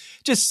Cohen, who's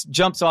just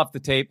jumps off the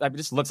tape.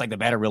 Just looks like the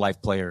better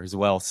real-life player as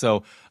well.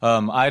 So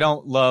I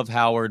don't love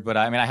Howard, but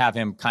I have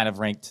him kind of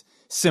ranked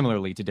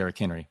similarly to Derrick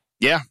Henry.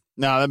 Yeah.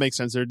 No, that makes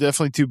sense. They're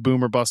definitely 2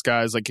 boomer bust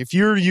guys. Like, if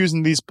you're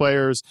using these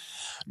players,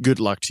 good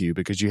luck to you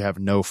because you have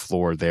no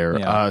floor there.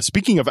 Yeah.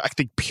 Speaking of, I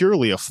think,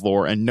 purely a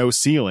floor and no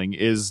ceiling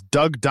is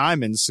Doug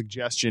Diamond's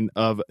suggestion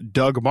of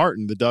Doug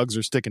Martin. The Dougs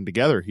are sticking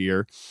together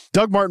here.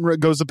 Doug Martin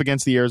goes up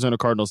against the Arizona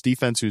Cardinals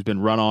defense, who's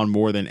been run on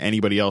more than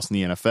anybody else in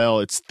the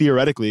NFL. It's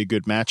theoretically a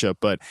good matchup,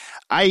 but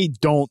I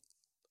don't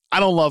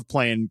love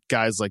playing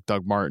guys like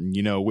Doug Martin.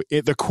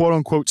 The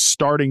quote-unquote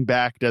starting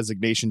back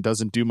designation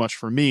doesn't do much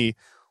for me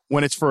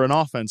when it's for an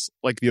offense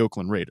like the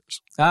Oakland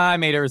Raiders. I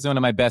made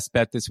Arizona my best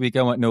bet this week.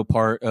 I want no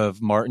part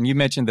of Martin. You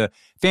mentioned the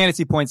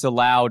fantasy points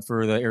allowed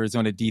for the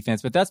Arizona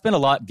defense, but that's been a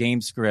lot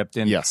game script.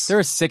 And yes,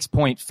 they're a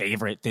 6-point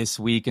favorite this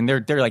week. And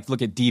they're like,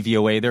 look at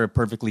DVOA. They're a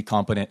perfectly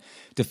competent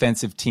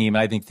defensive team.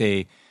 And I think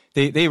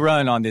they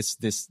run on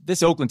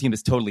this Oakland team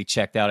that's totally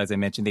checked out. As I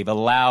mentioned, they've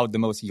allowed the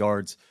most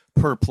yards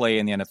per play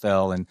in the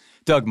NFL. And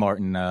Doug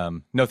Martin,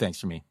 no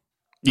thanks for me.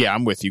 Yeah,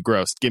 I'm with you.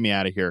 Gross. Get me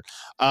out of here.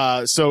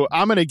 So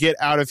I'm going to get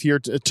out of here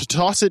to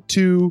toss it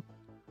to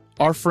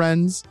our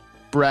friends,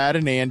 Brad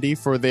and Andy,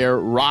 for their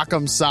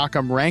Rock'em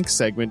Sock'em Rank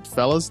segment.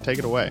 Fellas, take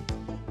it away.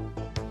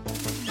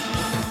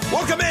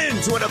 Welcome in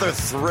to another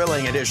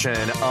thrilling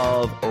edition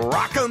of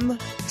Rock'em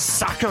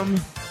Sock'em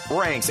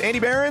Ranks. Andy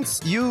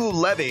Behrens, you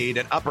levied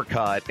an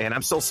uppercut, and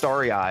I'm still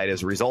starry-eyed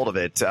as a result of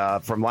it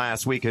from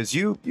last week because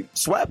you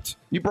swept.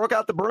 You broke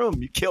out the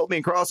broom. You killed me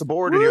across the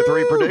board in your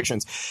 3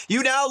 predictions.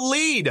 You now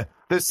lead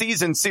the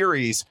season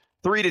series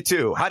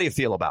 3-2. How do you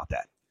feel about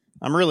that?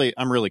 I'm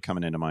really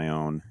coming into my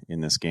own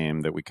in this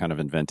game that we kind of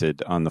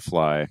invented on the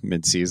fly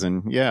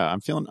mid-season. Yeah,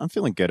 I'm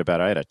feeling good about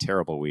it. I had a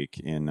terrible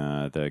week in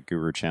the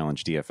Guru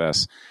Challenge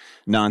DFS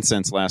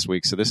nonsense last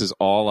week, so this is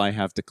all I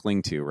have to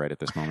cling to right at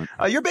this moment.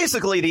 You're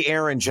basically the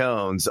Aaron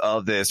Jones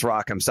of this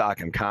Rock'em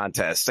Sock'em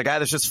contest, a guy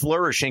that's just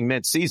flourishing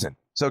mid-season.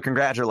 So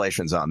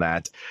congratulations on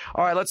that.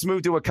 All right, let's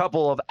move to a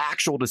couple of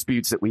actual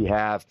disputes that we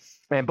have,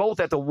 and both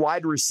at the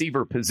wide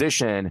receiver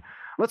position.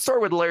 Let's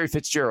start with Larry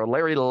Fitzgerald,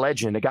 Larry the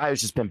Legend, a guy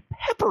who's just been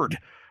peppered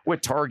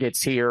with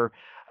targets here.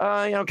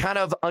 Kind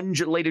of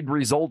undulated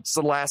results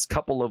the last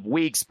couple of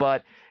weeks,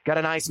 but got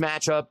a nice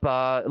matchup,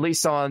 at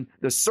least on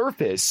the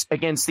surface,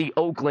 against the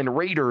Oakland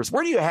Raiders.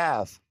 Where do you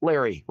have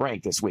Larry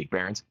ranked this week,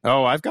 Behrens?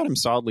 Oh, I've got him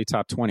solidly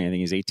top 20. I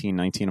think he's 18,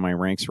 19 in my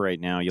ranks right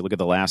now. You look at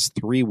the last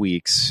 3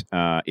 weeks,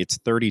 it's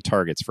 30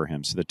 targets for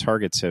him. So the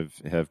targets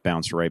have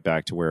bounced right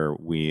back to where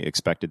we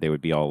expected they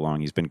would be all along.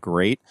 He's been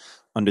great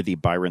under the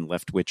Byron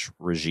Leftwich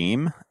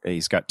regime.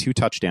 He's got 2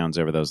 touchdowns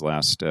over those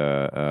last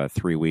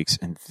 3 weeks.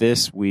 And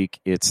this week,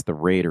 it's the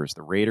Raiders.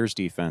 The Raiders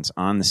defense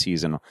on the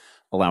season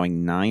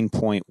allowing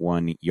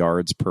 9.1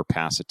 yards per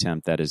pass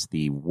attempt. That is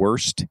the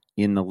worst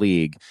in the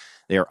league.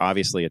 They are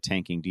obviously a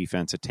tanking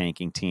defense, a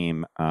tanking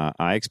team.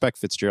 I expect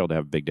Fitzgerald to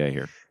have a big day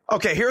here.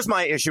 Okay, here's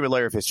my issue with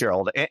Larry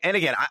Fitzgerald. And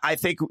again, I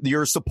think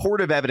your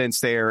supportive evidence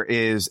there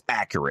is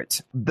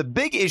accurate. The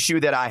big issue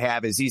that I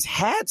have is he's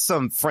had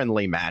some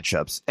friendly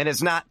matchups and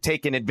has not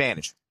taken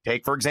advantage.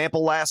 Take, for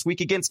example, last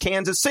week against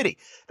Kansas City.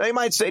 Now, you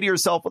might say to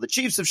yourself, well, the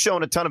Chiefs have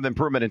shown a ton of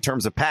improvement in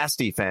terms of pass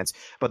defense,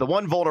 but the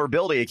one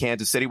vulnerability of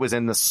Kansas City was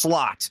in the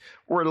slot,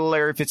 where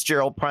Larry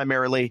Fitzgerald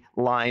primarily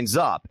lines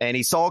up. And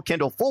he saw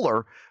Kendall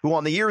Fuller, who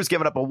on the year has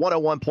given up a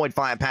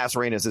 101.5 passer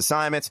rate in his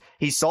assignments.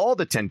 He saw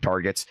the 10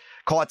 targets,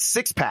 caught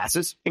 6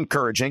 passes,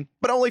 encouraging,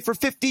 but only for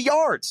 50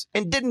 yards,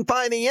 and didn't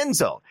find the end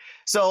zone.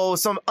 So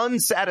some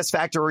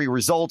unsatisfactory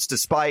results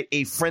despite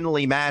a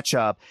friendly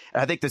matchup.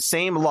 I think the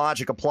same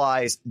logic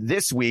applies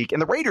this week.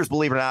 And the Raiders,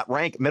 believe it or not,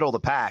 rank middle of the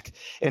pack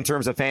in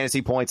terms of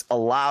fantasy points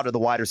allowed to the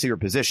wide receiver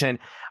position.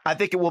 I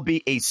think it will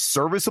be a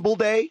serviceable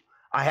day.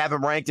 I have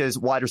him ranked as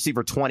wide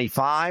receiver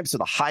 25, so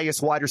the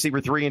highest wide receiver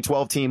 3 in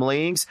 12-team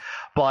leagues.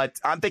 But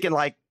I'm thinking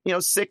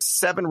 6,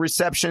 7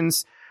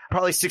 receptions,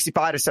 probably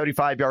 65 to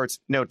 75 yards,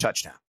 no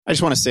touchdown. I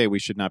just want to say we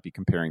should not be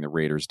comparing the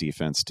Raiders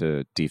defense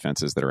to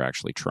defenses that are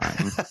actually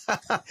trying.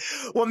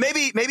 Well,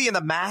 maybe in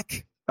the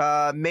MAC,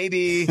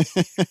 maybe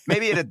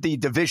at the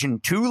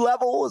Division II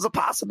level is a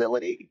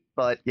possibility.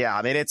 But yeah,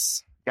 I mean,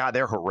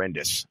 they're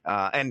horrendous.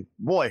 And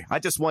boy, I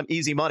just won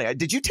easy money.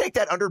 Did you take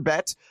that under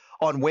bet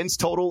on wins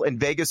total in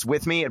Vegas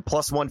with me at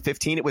plus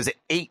 115? It was at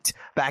 8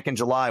 back in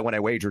July when I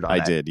wagered on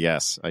that. I did.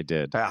 Yes, I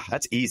did.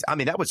 That's easy. I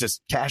mean, that was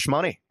just cash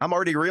money. I'm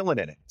already reeling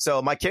in it.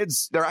 So my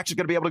kids, they're actually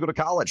going to be able to go to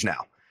college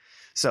now.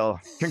 So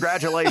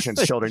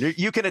congratulations, children.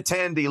 You can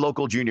attend the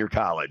local junior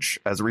college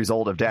as a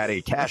result of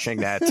daddy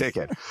cashing that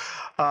ticket.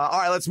 All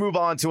right, let's move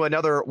on to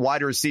another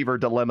wide receiver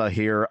dilemma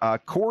here.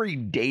 Corey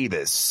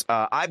Davis.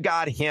 I've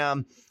got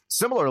him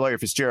similar to Larry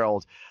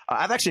Fitzgerald.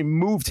 I've actually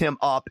moved him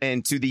up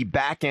into the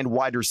back end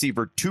wide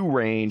receiver 2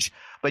 range,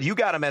 but you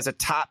got him as a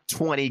top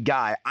 20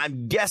 guy.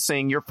 I'm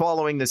guessing you're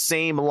following the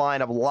same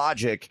line of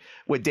logic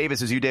with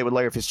Davis as you did with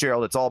Larry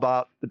Fitzgerald. It's all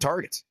about the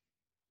targets.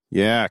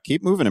 Yeah,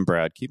 keep moving him,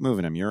 Brad. Keep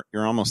moving him. You're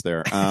almost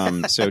there.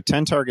 So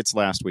 10 targets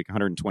last week,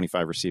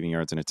 125 receiving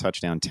yards and a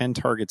touchdown. 10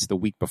 targets the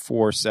week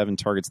before, 7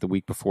 targets the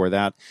week before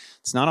that.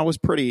 It's not always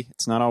pretty.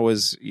 It's not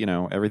always,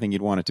 everything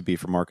you'd want it to be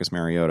for Marcus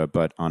Mariota.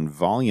 But on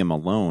volume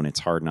alone,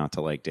 it's hard not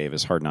to like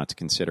Davis, hard not to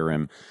consider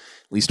him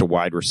at least a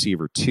wide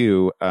receiver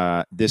 2.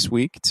 This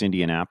week, it's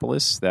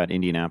Indianapolis. That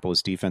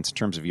Indianapolis defense, in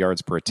terms of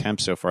yards per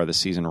attempt so far this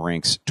season,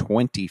 ranks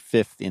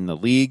 25th in the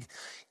league.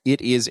 It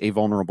is a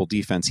vulnerable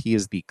defense. He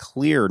is the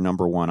clear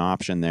number 1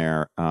 option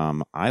there.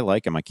 I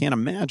like him. I can't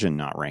imagine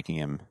not ranking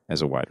him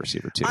as a wide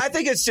receiver 2. I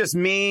think it's just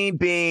me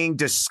being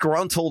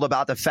disgruntled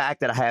about the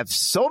fact that I have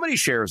so many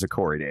shares of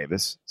Corey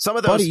Davis. Some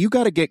of those, buddy, you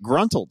got to get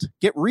gruntled.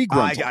 Get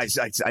re-gruntled.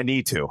 I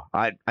need to.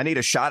 I need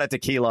a shot at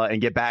tequila and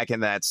get back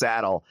in that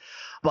saddle.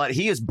 But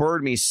he has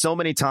burned me so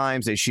many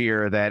times this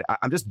year that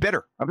I'm just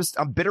bitter.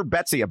 I'm bitter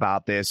Betsy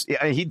about this.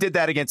 He did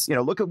that against,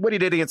 look at what he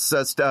did against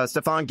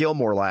Stephon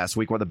Gilmore last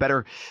week, one of the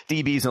better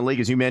DBs in the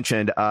league, as you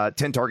mentioned.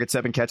 10 targets,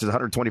 7 catches,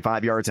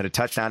 125 yards and a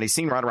touchdown. He's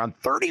seen right around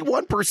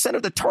 31%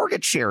 of the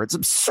target share. It's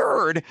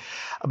absurd.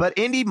 But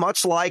Indy,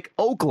 much like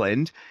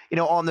Oakland,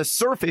 on the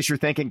surface, you're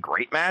thinking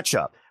great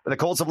matchup. But the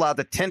Colts have allowed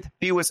the 10th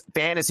fewest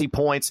fantasy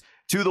points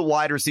to the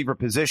wide receiver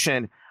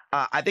position.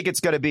 I think it's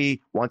going to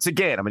be, once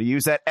again, I'm going to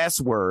use that S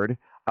word,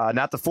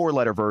 not the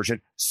 4-letter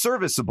version,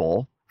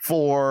 serviceable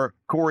for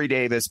Corey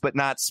Davis, but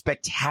not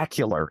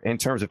spectacular in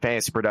terms of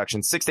fantasy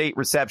production. 6 to 8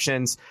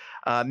 receptions,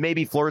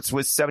 maybe flirts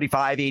with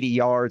 75, 80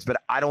 yards,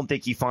 but I don't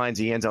think he finds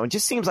the end zone. It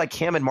just seems like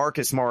him and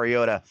Marcus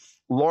Mariota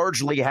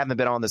largely haven't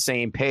been on the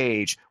same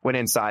page when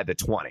inside the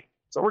 20.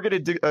 So we're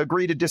going to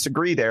agree to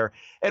disagree there.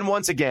 And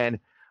once again,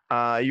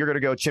 you're going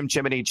to go chim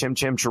chimney, chim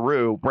chim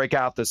chiroo, break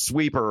out the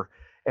sweeper,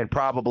 and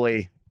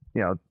probably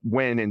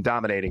win in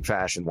dominating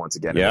fashion once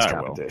again in this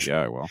competition.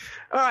 I will. All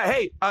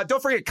right. Hey, don't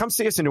forget, come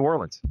see us in New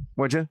Orleans,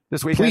 would you,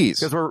 this weekend?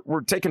 Please. Because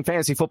we're taking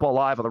Fantasy Football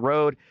Live on the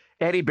road.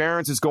 Eddie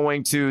Behrens is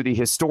going to the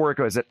historic,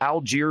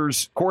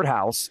 Algiers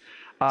Courthouse.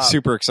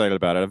 Super excited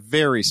about it. A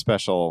very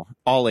special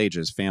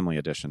all-ages family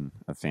edition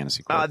of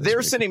Fantasy Court.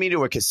 They're sending me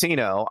to a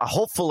casino.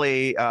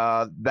 Hopefully,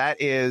 that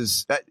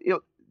is,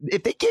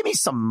 if they give me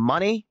some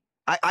money,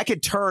 I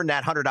could turn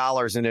that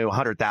 $100 into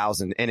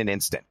 $100,000 in an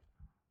instant.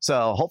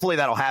 So hopefully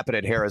that'll happen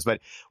at Harrah's. But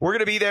we're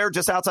going to be there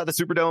just outside the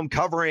Superdome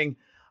covering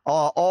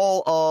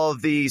all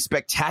of the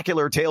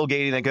spectacular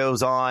tailgating that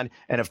goes on.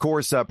 And, of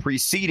course,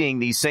 preceding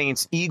the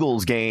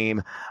Saints-Eagles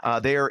game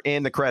there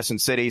in the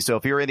Crescent City. So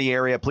if you're in the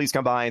area, please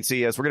come by and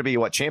see us. We're going to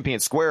be, Champion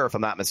Square, if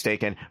I'm not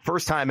mistaken.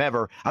 First time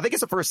ever. I think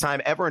it's the first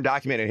time ever in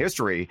documented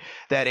history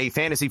that a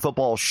fantasy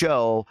football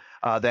show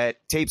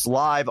that tapes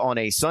live on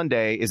a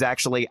Sunday is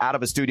actually out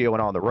of a studio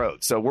and on the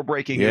road. So we're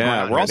breaking new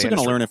ground. We're also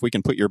going to learn if we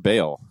can put your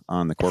bail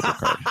on the corporate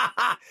card.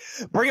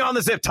 Bring on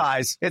the zip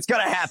ties. It's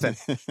going to happen.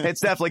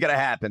 It's definitely going to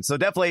happen. So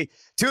definitely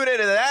tune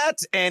into that,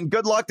 and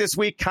good luck this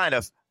week, kind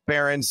of,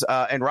 Behrens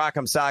and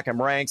Rock'em Sock'em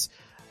ranks.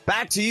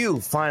 Back to you,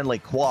 finally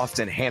coiffed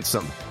and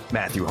handsome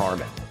Matthew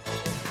Harmon.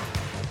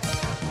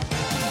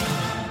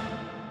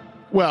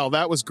 Well,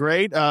 that was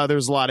great.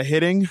 There's a lot of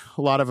hitting,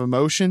 a lot of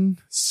emotion,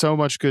 so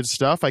much good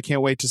stuff. I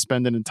can't wait to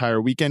spend an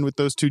entire weekend with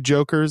those 2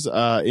 jokers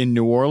in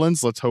New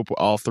Orleans. Let's hope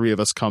all 3 of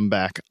us come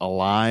back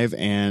alive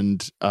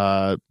and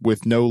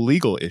with no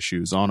legal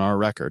issues on our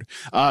record.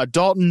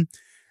 Dalton,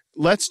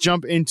 let's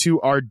jump into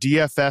our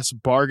DFS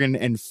bargain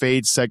and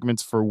fade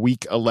segments for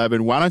week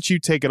 11. Why don't you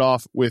take it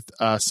off with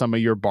some of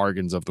your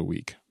bargains of the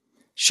week?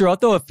 Sure, I'll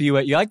throw a few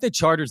at you. I like the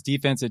Chargers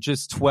defense at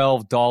just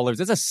 $12.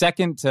 That's a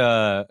second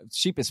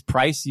cheapest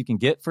price you can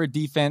get for a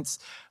defense.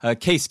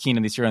 Case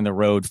Keenum this year on the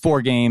road,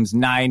 4 games,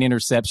 9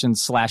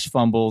 interceptions /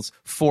 fumbles,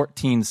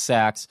 14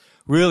 sacks.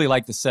 Really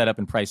like the setup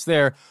and price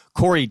there.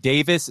 Corey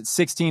Davis at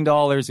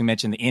 $16. We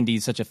mentioned the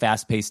Indies, such a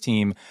fast-paced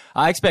team.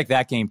 I expect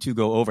that game to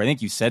go over. I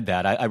think you said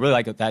that. I really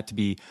like that to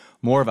be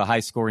more of a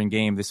high-scoring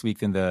game this week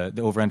than the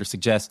over-under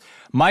suggests.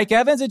 Mike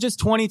Evans at just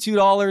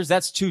 $22.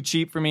 That's too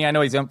cheap for me. I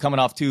know he's coming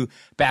off 2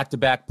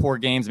 back-to-back poor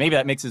games. Maybe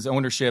that makes his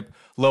ownership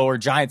lower.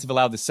 Giants have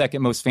allowed the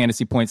second most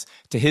fantasy points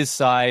to his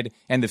side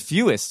and the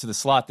fewest to the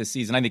slot this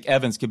season. I think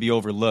Evans could be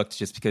overlooked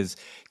just because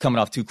coming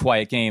off 2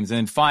 quiet games. And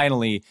then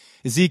finally,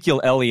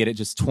 Ezekiel Elliott at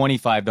just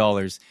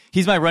 $25.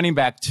 He's my running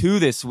back 2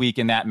 this week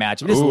in that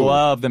matchup. I just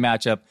love the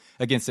matchup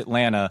against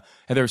Atlanta.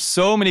 And there's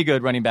so many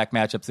good running back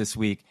matchups this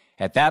week.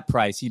 At that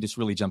price, he just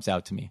really jumps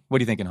out to me. What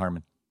are you thinking,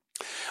 Harmon?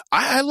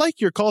 I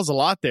like your calls a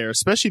lot there,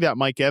 especially that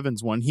Mike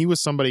Evans one. He was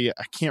somebody,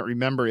 I can't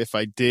remember if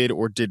I did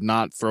or did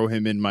not throw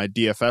him in my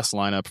DFS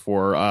lineup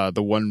for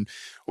the one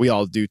we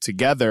all do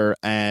together.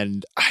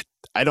 And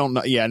I don't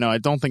know. Yeah, no, I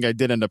don't think I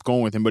did end up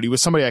going with him, but he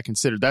was somebody I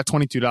considered. That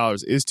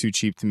 $22 is too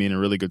cheap to me in a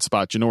really good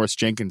spot. Janoris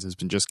Jenkins has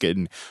been just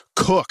getting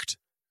cooked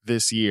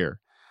this year.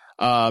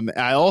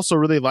 I also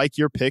really like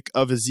your pick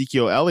of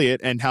Ezekiel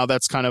Elliott and how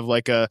that's kind of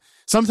like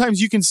sometimes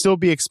you can still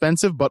be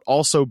expensive, but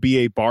also be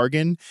a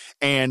bargain.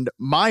 And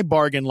my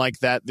bargain like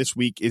that this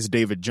week is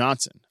David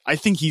Johnson. I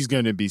think he's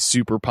going to be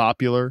super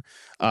popular.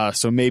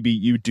 So maybe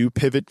you do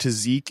pivot to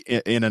Zeke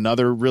in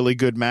another really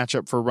good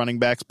matchup for running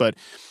backs. But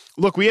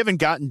look, we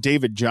haven't gotten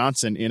David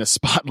Johnson in a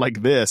spot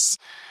like this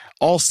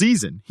all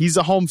season. He's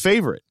a home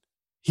favorite.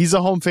 He's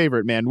a home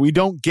favorite, man. We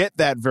don't get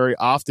that very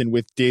often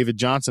with David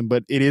Johnson,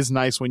 but it is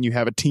nice when you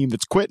have a team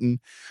that's quitting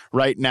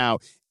right now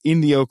in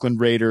the Oakland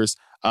Raiders.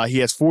 He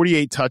has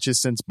 48 touches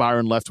since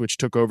Byron Leftwich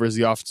took over as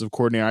the offensive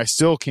coordinator. I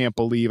still can't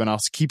believe, and I'll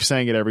keep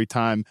saying it every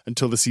time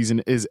until the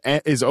season is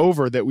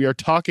over, that we are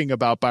talking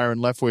about Byron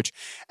Leftwich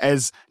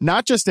as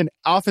not just an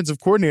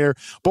offensive coordinator,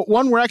 but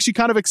one we're actually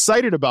kind of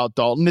excited about,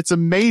 Dalton. It's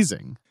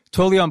amazing.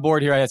 Totally on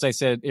board here. As I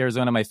said,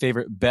 Arizona, my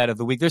favorite bet of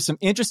the week. There's some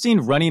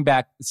interesting running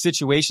back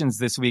situations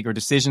this week or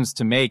decisions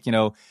to make,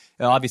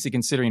 obviously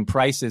considering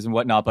prices and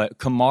whatnot, but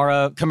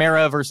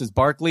Kamara versus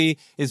Barkley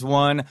is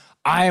one.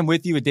 I am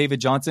with you with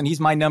David Johnson. He's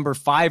my number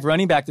 5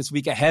 running back this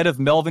week ahead of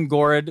Melvin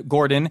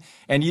Gordon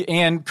and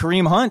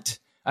Kareem Hunt.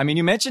 I mean,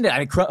 you mentioned it.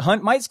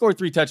 Hunt might score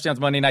 3 touchdowns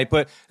Monday night,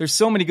 but there's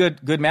so many good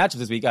matchups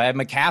this week. I have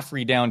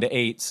McCaffrey down to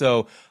 8.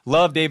 So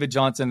love David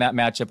Johnson, that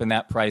matchup and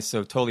that price.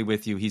 So totally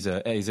with you. He's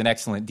an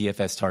excellent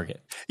DFS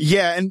target.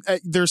 Yeah. And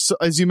there's,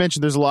 as you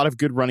mentioned, there's a lot of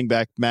good running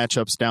back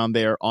matchups down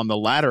there on the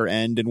latter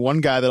end. And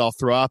one guy that I'll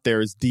throw out there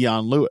is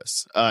Dion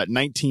Lewis,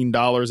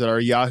 $19 at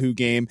our Yahoo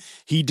game.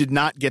 He did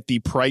not get the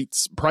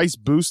price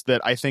boost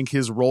that I think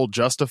his role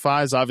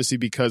justifies, obviously,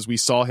 because we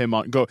saw him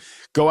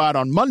go out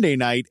on Monday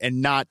night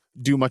and not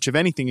do much of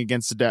anything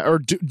against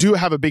do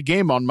have a big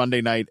game on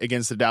Monday night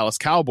against the Dallas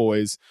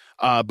Cowboys,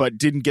 but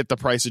didn't get the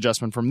price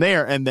adjustment from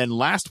there. And then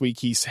last week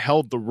he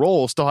held the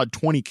role, still had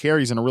 20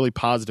 carries and a really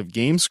positive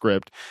game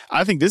script.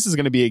 I think this is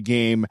going to be a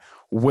game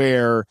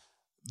where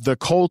the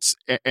Colts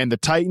and the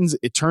Titans,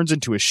 it turns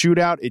into a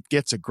shootout. It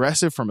gets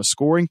aggressive from a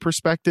scoring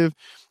perspective.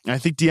 And I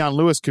think Dion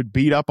Lewis could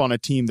beat up on a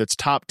team that's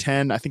top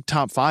 10, I think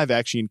top 5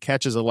 actually in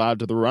catches allowed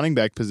to the running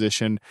back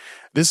position.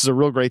 This is a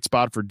real great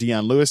spot for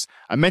Dion Lewis.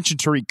 I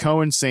mentioned Tariq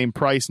Cohen, same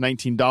price,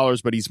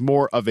 $19, but he's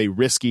more of a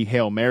risky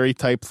Hail Mary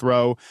type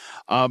throw.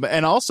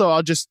 And also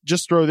I'll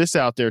just throw this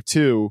out there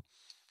too.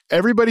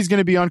 Everybody's going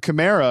to be on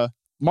Kamara.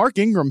 Mark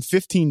Ingram,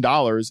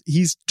 $15.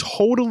 He's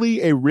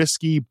totally a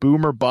risky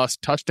boomer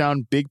bust,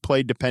 touchdown, big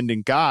play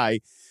dependent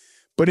guy.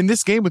 But in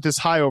this game with this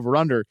high over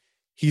under,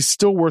 he's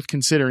still worth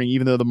considering,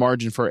 even though the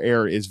margin for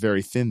error is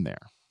very thin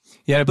there.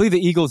 Yeah, I believe the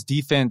Eagles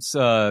defense,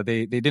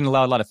 they didn't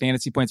allow a lot of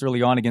fantasy points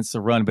early on against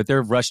the run, but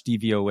their rush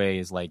DVOA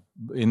is like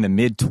in the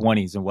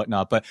mid-20s and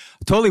whatnot. But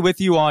totally with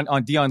you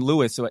on Dion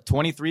Lewis. So at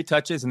 23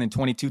 touches and then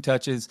 22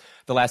 touches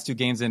the last 2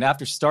 games. And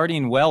after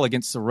starting well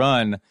against the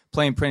run,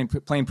 playing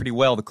pretty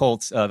well, the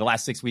Colts, the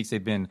last 6 weeks,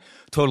 they've been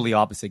totally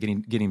opposite,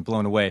 getting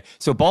blown away.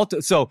 So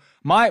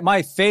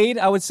my fade,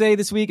 I would say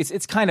this week,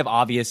 it's kind of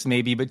obvious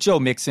maybe, but Joe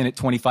Mixon at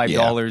 $25.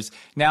 Yeah.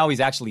 Now he's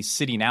actually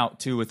sitting out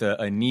too with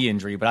a knee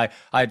injury, but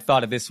I had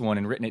thought of this one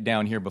and written it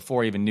down here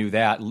before I even knew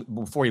that,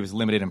 before he was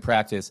limited in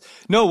practice.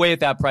 No way at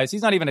that price.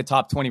 He's not even a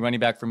top 20 running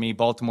back for me.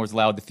 Baltimore's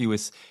allowed the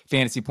fewest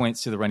fantasy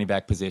points to the running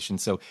back position.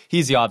 So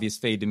he's the obvious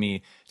fade to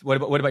me.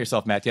 What about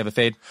yourself, Matt? Do you have a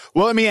fade?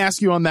 Well, let me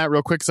ask you on that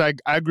real quick, because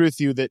I agree with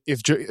you that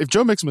if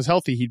Joe Mixon was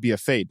healthy, he'd be a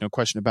fade. No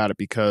question about it,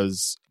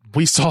 because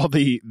we saw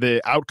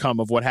the outcome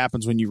of what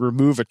happens when you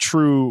remove a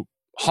true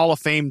Hall of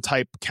Fame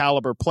type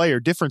caliber player,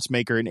 difference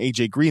maker in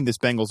AJ Green. This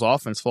Bengals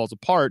offense falls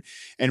apart,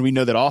 and we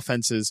know that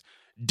offenses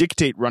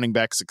dictate running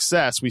back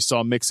success. We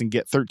saw Mixon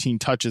get 13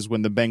 touches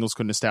when the Bengals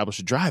couldn't establish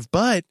a drive.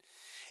 But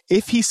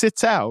if he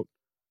sits out,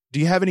 do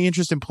you have any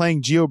interest in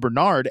playing Gio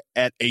Bernard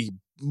at a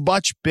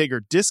much bigger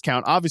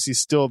discount? Obviously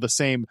still the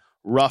same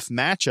rough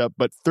matchup,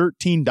 but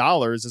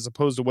 $13 as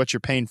opposed to what you're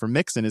paying for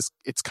Mixon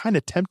it's kind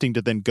of tempting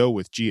to then go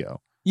with Gio.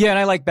 Yeah, and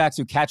I like backs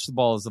who catch the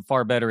ball as a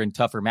far better in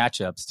tougher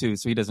matchups, too,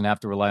 so he doesn't have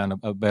to rely on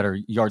a better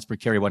yards per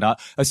carry, whatnot.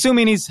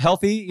 Assuming he's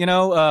healthy,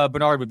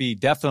 Bernard would be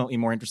definitely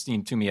more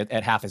interesting to me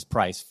at half his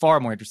price, far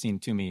more interesting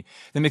to me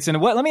than Mixon.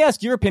 Let me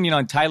ask your opinion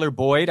on Tyler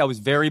Boyd. I was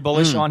very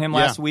bullish on him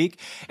last week,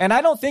 and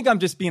I don't think I'm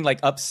just being,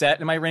 upset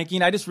in my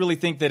ranking. I just really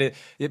think that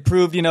it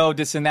proved,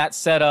 just in that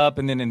setup,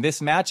 and then in this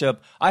matchup,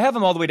 I have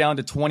him all the way down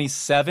to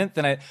 27th,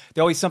 and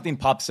there always something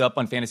pops up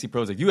on Fantasy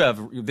Pros, like, you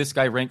have this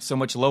guy ranked so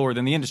much lower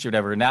than the industry,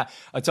 whatever, and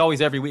it's always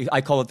every week.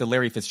 I call it the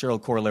Larry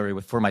Fitzgerald corollary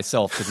for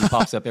myself, because he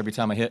pops up every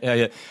time I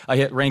hit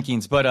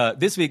rankings. But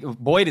this week,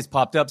 Boyd has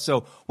popped up.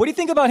 So what do you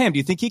think about him? Do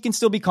you think he can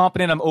still be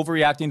competent? I'm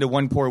overreacting to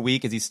one poor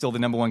week. Is he still the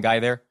number one guy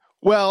there?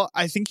 Well,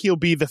 I think he'll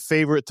be the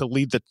favorite to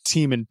lead the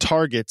team in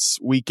targets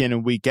week in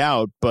and week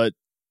out. But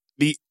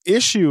the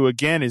issue,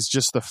 again, is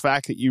just the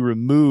fact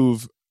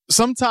that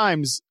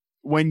sometimes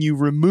when you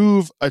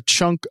remove a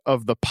chunk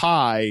of the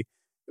pie,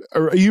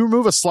 or you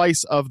remove a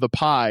slice of the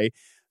pie,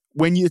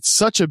 when it's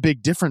such a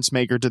big difference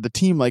maker to the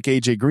team like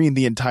AJ Green,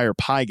 the entire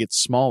pie gets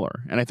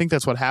smaller. And I think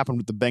that's what happened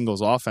with the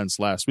Bengals offense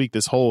last week.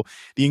 The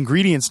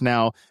ingredients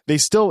now, you're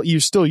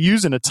still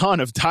using a ton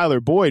of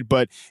Tyler Boyd,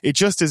 but it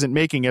just isn't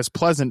making as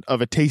pleasant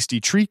of a tasty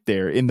treat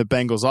there in the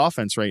Bengals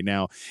offense right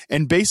now.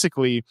 And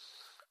basically,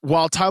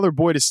 while Tyler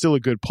Boyd is still a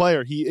good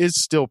player, he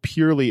is still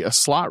purely a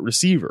slot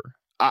receiver.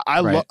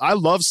 I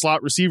love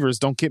slot receivers,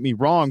 don't get me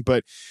wrong,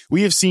 but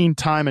we have seen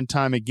time and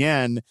time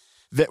again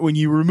that when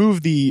you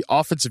remove the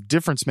offensive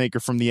difference maker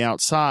from the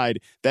outside,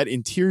 that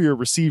interior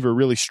receiver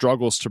really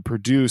struggles to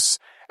produce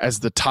as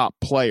the top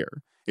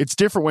player. It's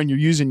different when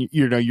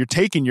you're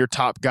taking your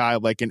top guy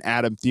like an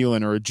Adam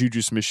Thielen or a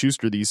Juju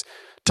Smith-Schuster, these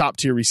top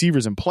tier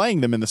receivers, and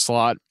playing them in the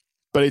slot.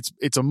 But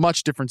it's a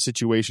much different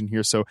situation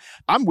here. So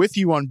I'm with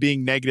you on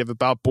being negative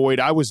about Boyd.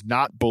 I was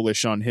not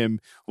bullish on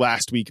him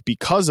last week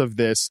because of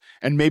this,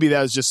 and maybe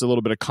that was just a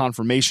little bit of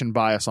confirmation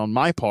bias on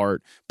my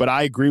part. But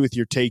I agree with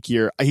your take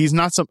here.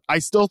 I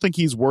still think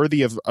he's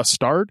worthy of a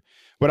start,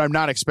 but I'm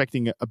not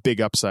expecting a big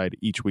upside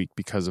each week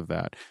because of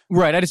that.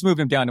 Right. I just moved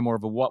him down to more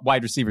of a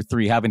wide receiver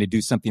 3, having to do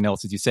something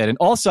else, as you said. And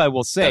also, I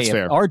will say, if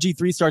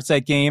RG3 starts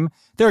that game,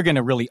 they're going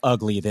to really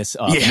ugly this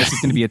up. Yeah. This is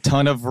going to be a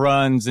ton of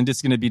runs and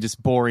just going to be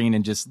just boring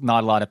and just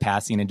not a lot of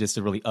passing and just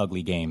a really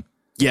ugly game.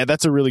 Yeah,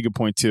 that's a really good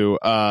point, too.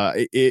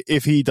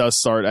 If he does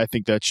start, I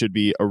think that should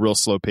be a real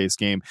slow-paced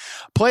game.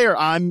 Player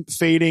I'm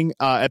fading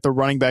at the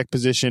running back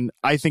position,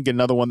 I think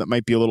another one that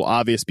might be a little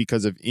obvious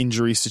because of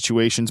injury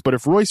situations. But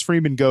if Royce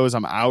Freeman goes,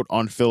 I'm out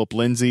on Phillip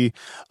Lindsay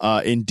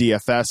in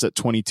DFS at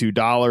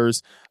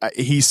 $22.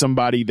 He's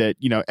somebody that,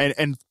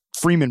 and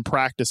Freeman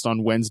practiced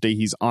on Wednesday.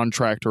 He's on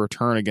track to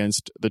return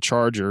against the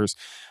Chargers.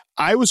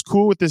 I was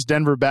cool with this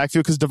Denver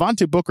backfield because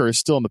Devontae Booker is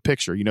still in the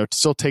picture,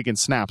 still taking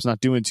snaps, not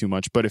doing too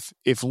much. But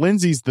if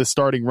Lindsey's the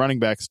starting running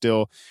back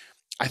still,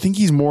 I think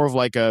he's more of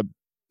like a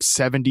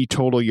 70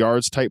 total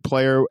yards type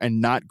player and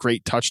not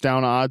great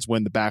touchdown odds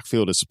when the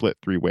backfield is split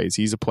 3 ways.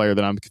 He's a player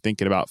that I'm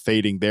thinking about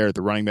fading there at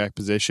the running back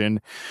position.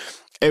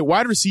 At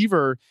wide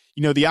receiver,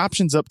 the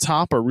options up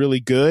top are really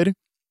good.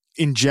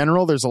 In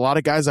general, there's a lot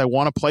of guys I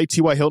want to play.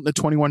 T.Y. Hilton at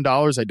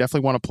 $21. I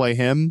definitely want to play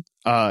him.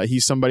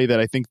 He's somebody that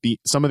I think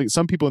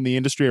some people in the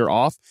industry are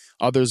off,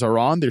 others are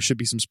on. There should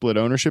be some split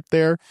ownership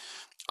there.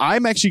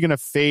 I'm actually going to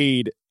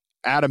fade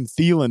Adam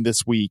Thielen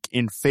this week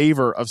in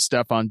favor of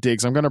Stephon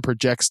Diggs. I'm going to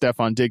project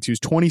Stephon Diggs,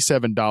 who's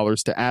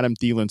 $27 to Adam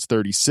Thielen's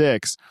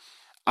 $36.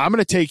 I'm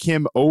going to take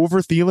him over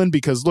Thielen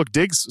because, look,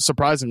 Diggs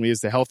surprisingly is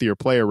the healthier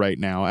player right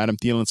now. Adam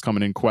Thielen's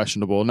coming in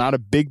questionable. Not a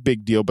big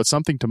deal, but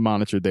something to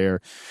monitor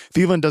there.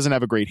 Thielen doesn't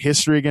have a great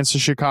history against the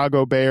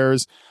Chicago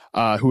Bears,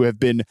 who have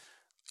been,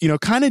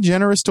 kind of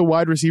generous to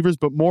wide receivers,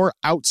 but more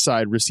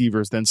outside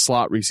receivers than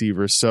slot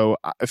receivers. So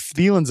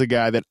Thielen's a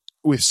guy that,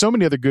 with so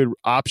many other good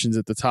options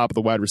at the top of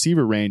the wide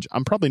receiver range,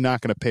 I'm probably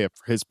not going to pay up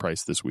for his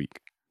price this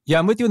week. Yeah,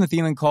 I'm with you on the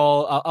Thielen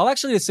call. I'll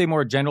actually just say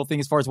more a general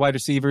thing as far as wide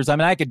receivers. I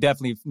mean, I could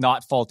definitely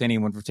not fault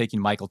anyone for taking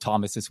Michael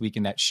Thomas this week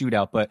in that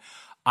shootout, but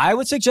I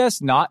would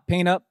suggest not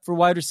paying up for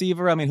wide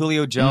receiver. I mean,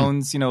 Julio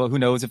Jones, who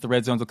knows if the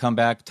red zones will come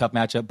back. Tough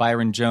matchup.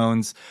 Byron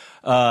Jones,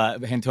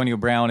 Antonio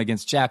Brown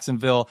against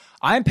Jacksonville.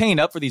 I'm paying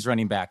up for these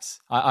running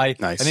backs. I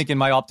think in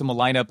my optimal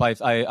lineup,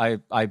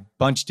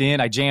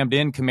 I jammed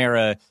in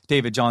Kamara,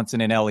 David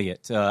Johnson, and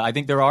Elliott. I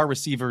think there are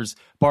receivers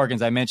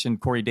bargains. I mentioned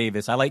Corey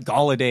Davis. I like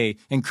Golladay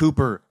and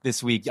Cooper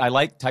this week. I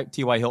like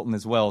T.Y. Hilton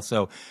as well.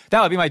 So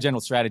that would be my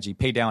general strategy.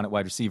 Pay down at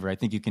wide receiver. I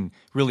think you can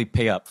really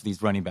pay up for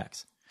these running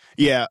backs.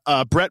 Yeah,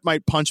 Brett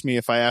might punch me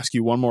if I ask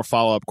you one more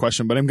follow-up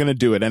question, but I'm going to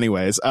do it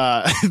anyways.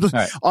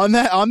 Right.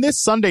 On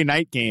this Sunday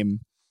night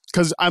game,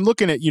 because I'm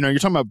looking at, you're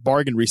talking about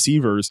bargain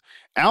receivers.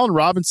 Allen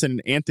Robinson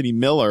and Anthony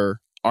Miller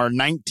are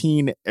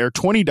 $19 or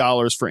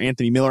 $20 for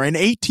Anthony Miller and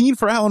 $18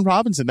 for Allen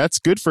Robinson. That's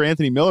good for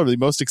Anthony Miller, the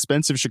most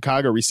expensive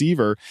Chicago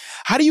receiver.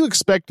 How do you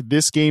expect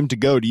this game to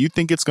go? Do you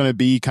think it's going to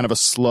be kind of a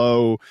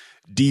slow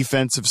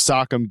defensive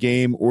sock'em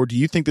game, or do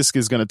you think this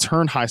is going to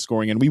turn high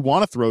scoring and we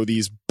want to throw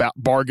these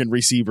bargain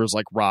receivers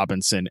like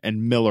Robinson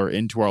and Miller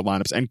into our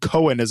lineups and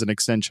Cohen as an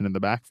extension in the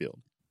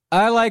backfield?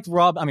 I like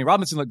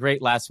Robinson looked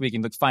great last week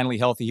and looked finally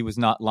healthy. He was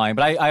not lying,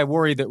 but I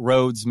worry that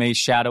Rhodes may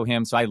shadow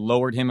him, so I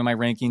lowered him in my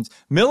rankings.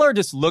 Miller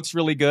just looks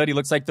really good. He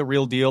looks like the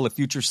real deal, a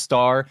future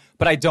star,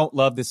 but I don't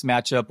love this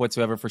matchup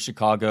whatsoever for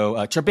Chicago.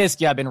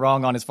 Trubisky, I've been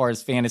wrong on as far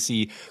as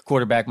fantasy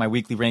quarterback, my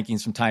weekly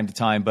rankings from time to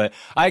time, but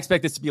I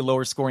expect this to be a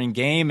lower scoring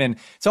game, and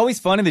it's always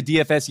fun in the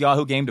DFS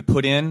Yahoo game to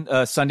put in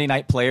Sunday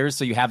night players,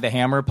 so you have the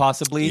hammer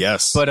possibly.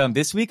 Yes. But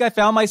this week I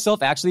found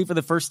myself actually for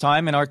the first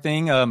time in our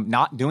thing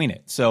not doing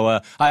it.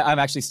 So I'm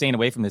actually staying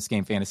away from this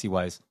game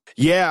fantasy-wise.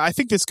 Yeah, I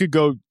think this could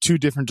go 2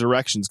 different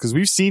directions because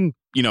we've seen,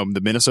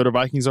 the Minnesota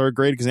Vikings are a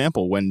great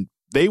example. When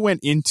they went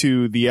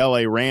into the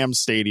LA Rams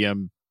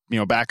stadium,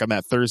 back on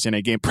that Thursday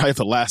night game, probably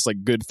the last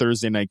good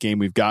Thursday night game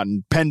we've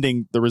gotten,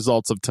 pending the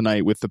results of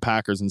tonight with the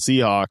Packers and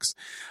Seahawks,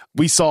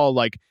 we saw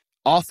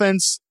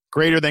offense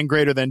greater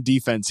than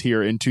defense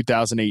here in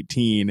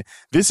 2018.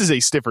 This is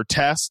a stiffer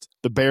test.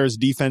 The Bears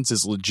defense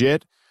is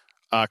legit.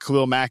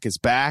 Khalil Mack is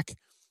back.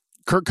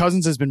 Kirk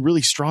Cousins has been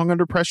really strong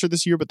under pressure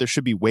this year, but there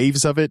should be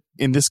waves of it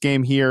in this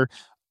game here.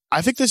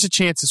 I think there's a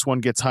chance this one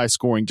gets high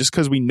scoring just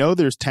because we know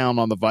there's talent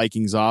on the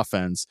Vikings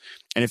offense.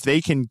 And if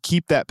they can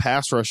keep that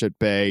pass rush at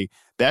bay,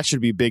 that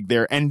should be big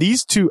there. And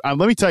these two, let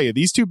me tell you,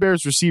 these two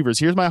Bears receivers,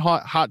 here's my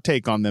hot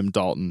take on them,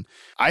 Dalton.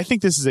 I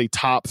think this is a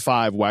top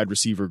 5 wide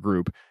receiver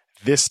group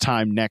this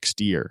time next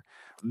year.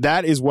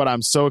 That is what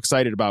I'm so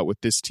excited about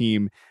with this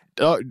team.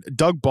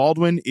 Doug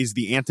Baldwin is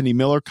the Anthony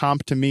Miller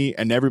comp to me,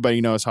 and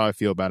everybody knows how I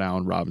feel about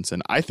Allen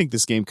Robinson. I think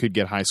this game could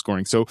get high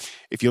scoring. So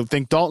if you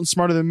think Dalton's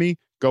smarter than me,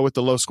 go with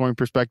the low scoring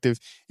perspective.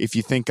 If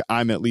you think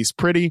I'm at least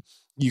pretty,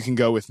 you can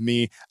go with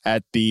me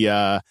as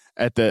the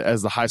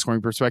high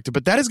scoring perspective.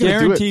 But that is going to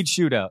do it.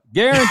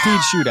 Guaranteed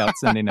shootout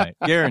Sunday night.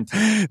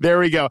 Guaranteed. There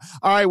we go.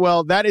 All right.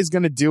 Well, that is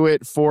going to do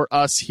it for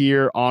us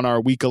here on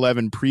our Week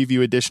 11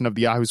 preview edition of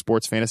the Yahoo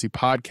Sports Fantasy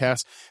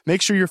Podcast.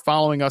 Make sure you're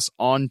following us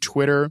on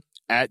Twitter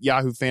at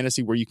Yahoo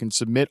Fantasy, where you can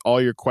submit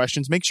all your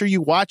questions. Make sure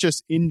you watch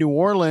us in New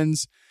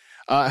Orleans.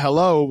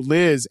 Hello,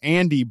 Liz,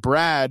 Andy,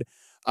 Brad.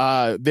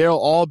 They'll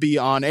all be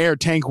on air.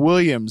 Tank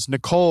Williams,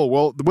 Nicole.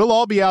 We'll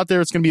all be out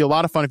there. It's going to be a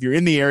lot of fun. If you're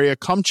in the area,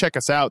 come check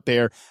us out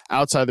there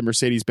outside the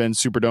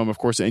Mercedes-Benz Superdome, of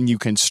course, and you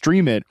can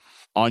stream it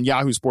on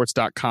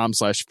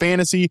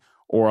yahoosports.com/fantasy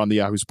or on the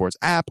Yahoo Sports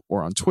app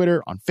or on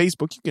Twitter, on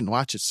Facebook. You can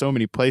watch it so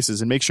many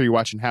places, and make sure you're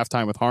watching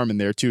Halftime with Harmon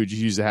there too.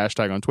 Just use the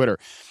hashtag on Twitter.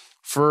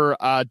 For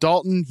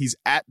Dalton, he's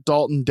at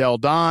Dalton Del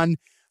Don.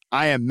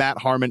 I am Matt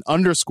Harmon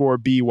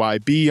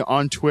 _BYB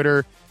on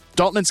Twitter.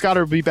 Dalton and Scott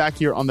will be back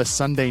here on the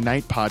Sunday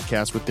night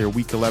podcast with their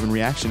Week 11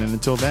 reaction. And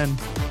until then,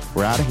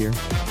 we're out of here.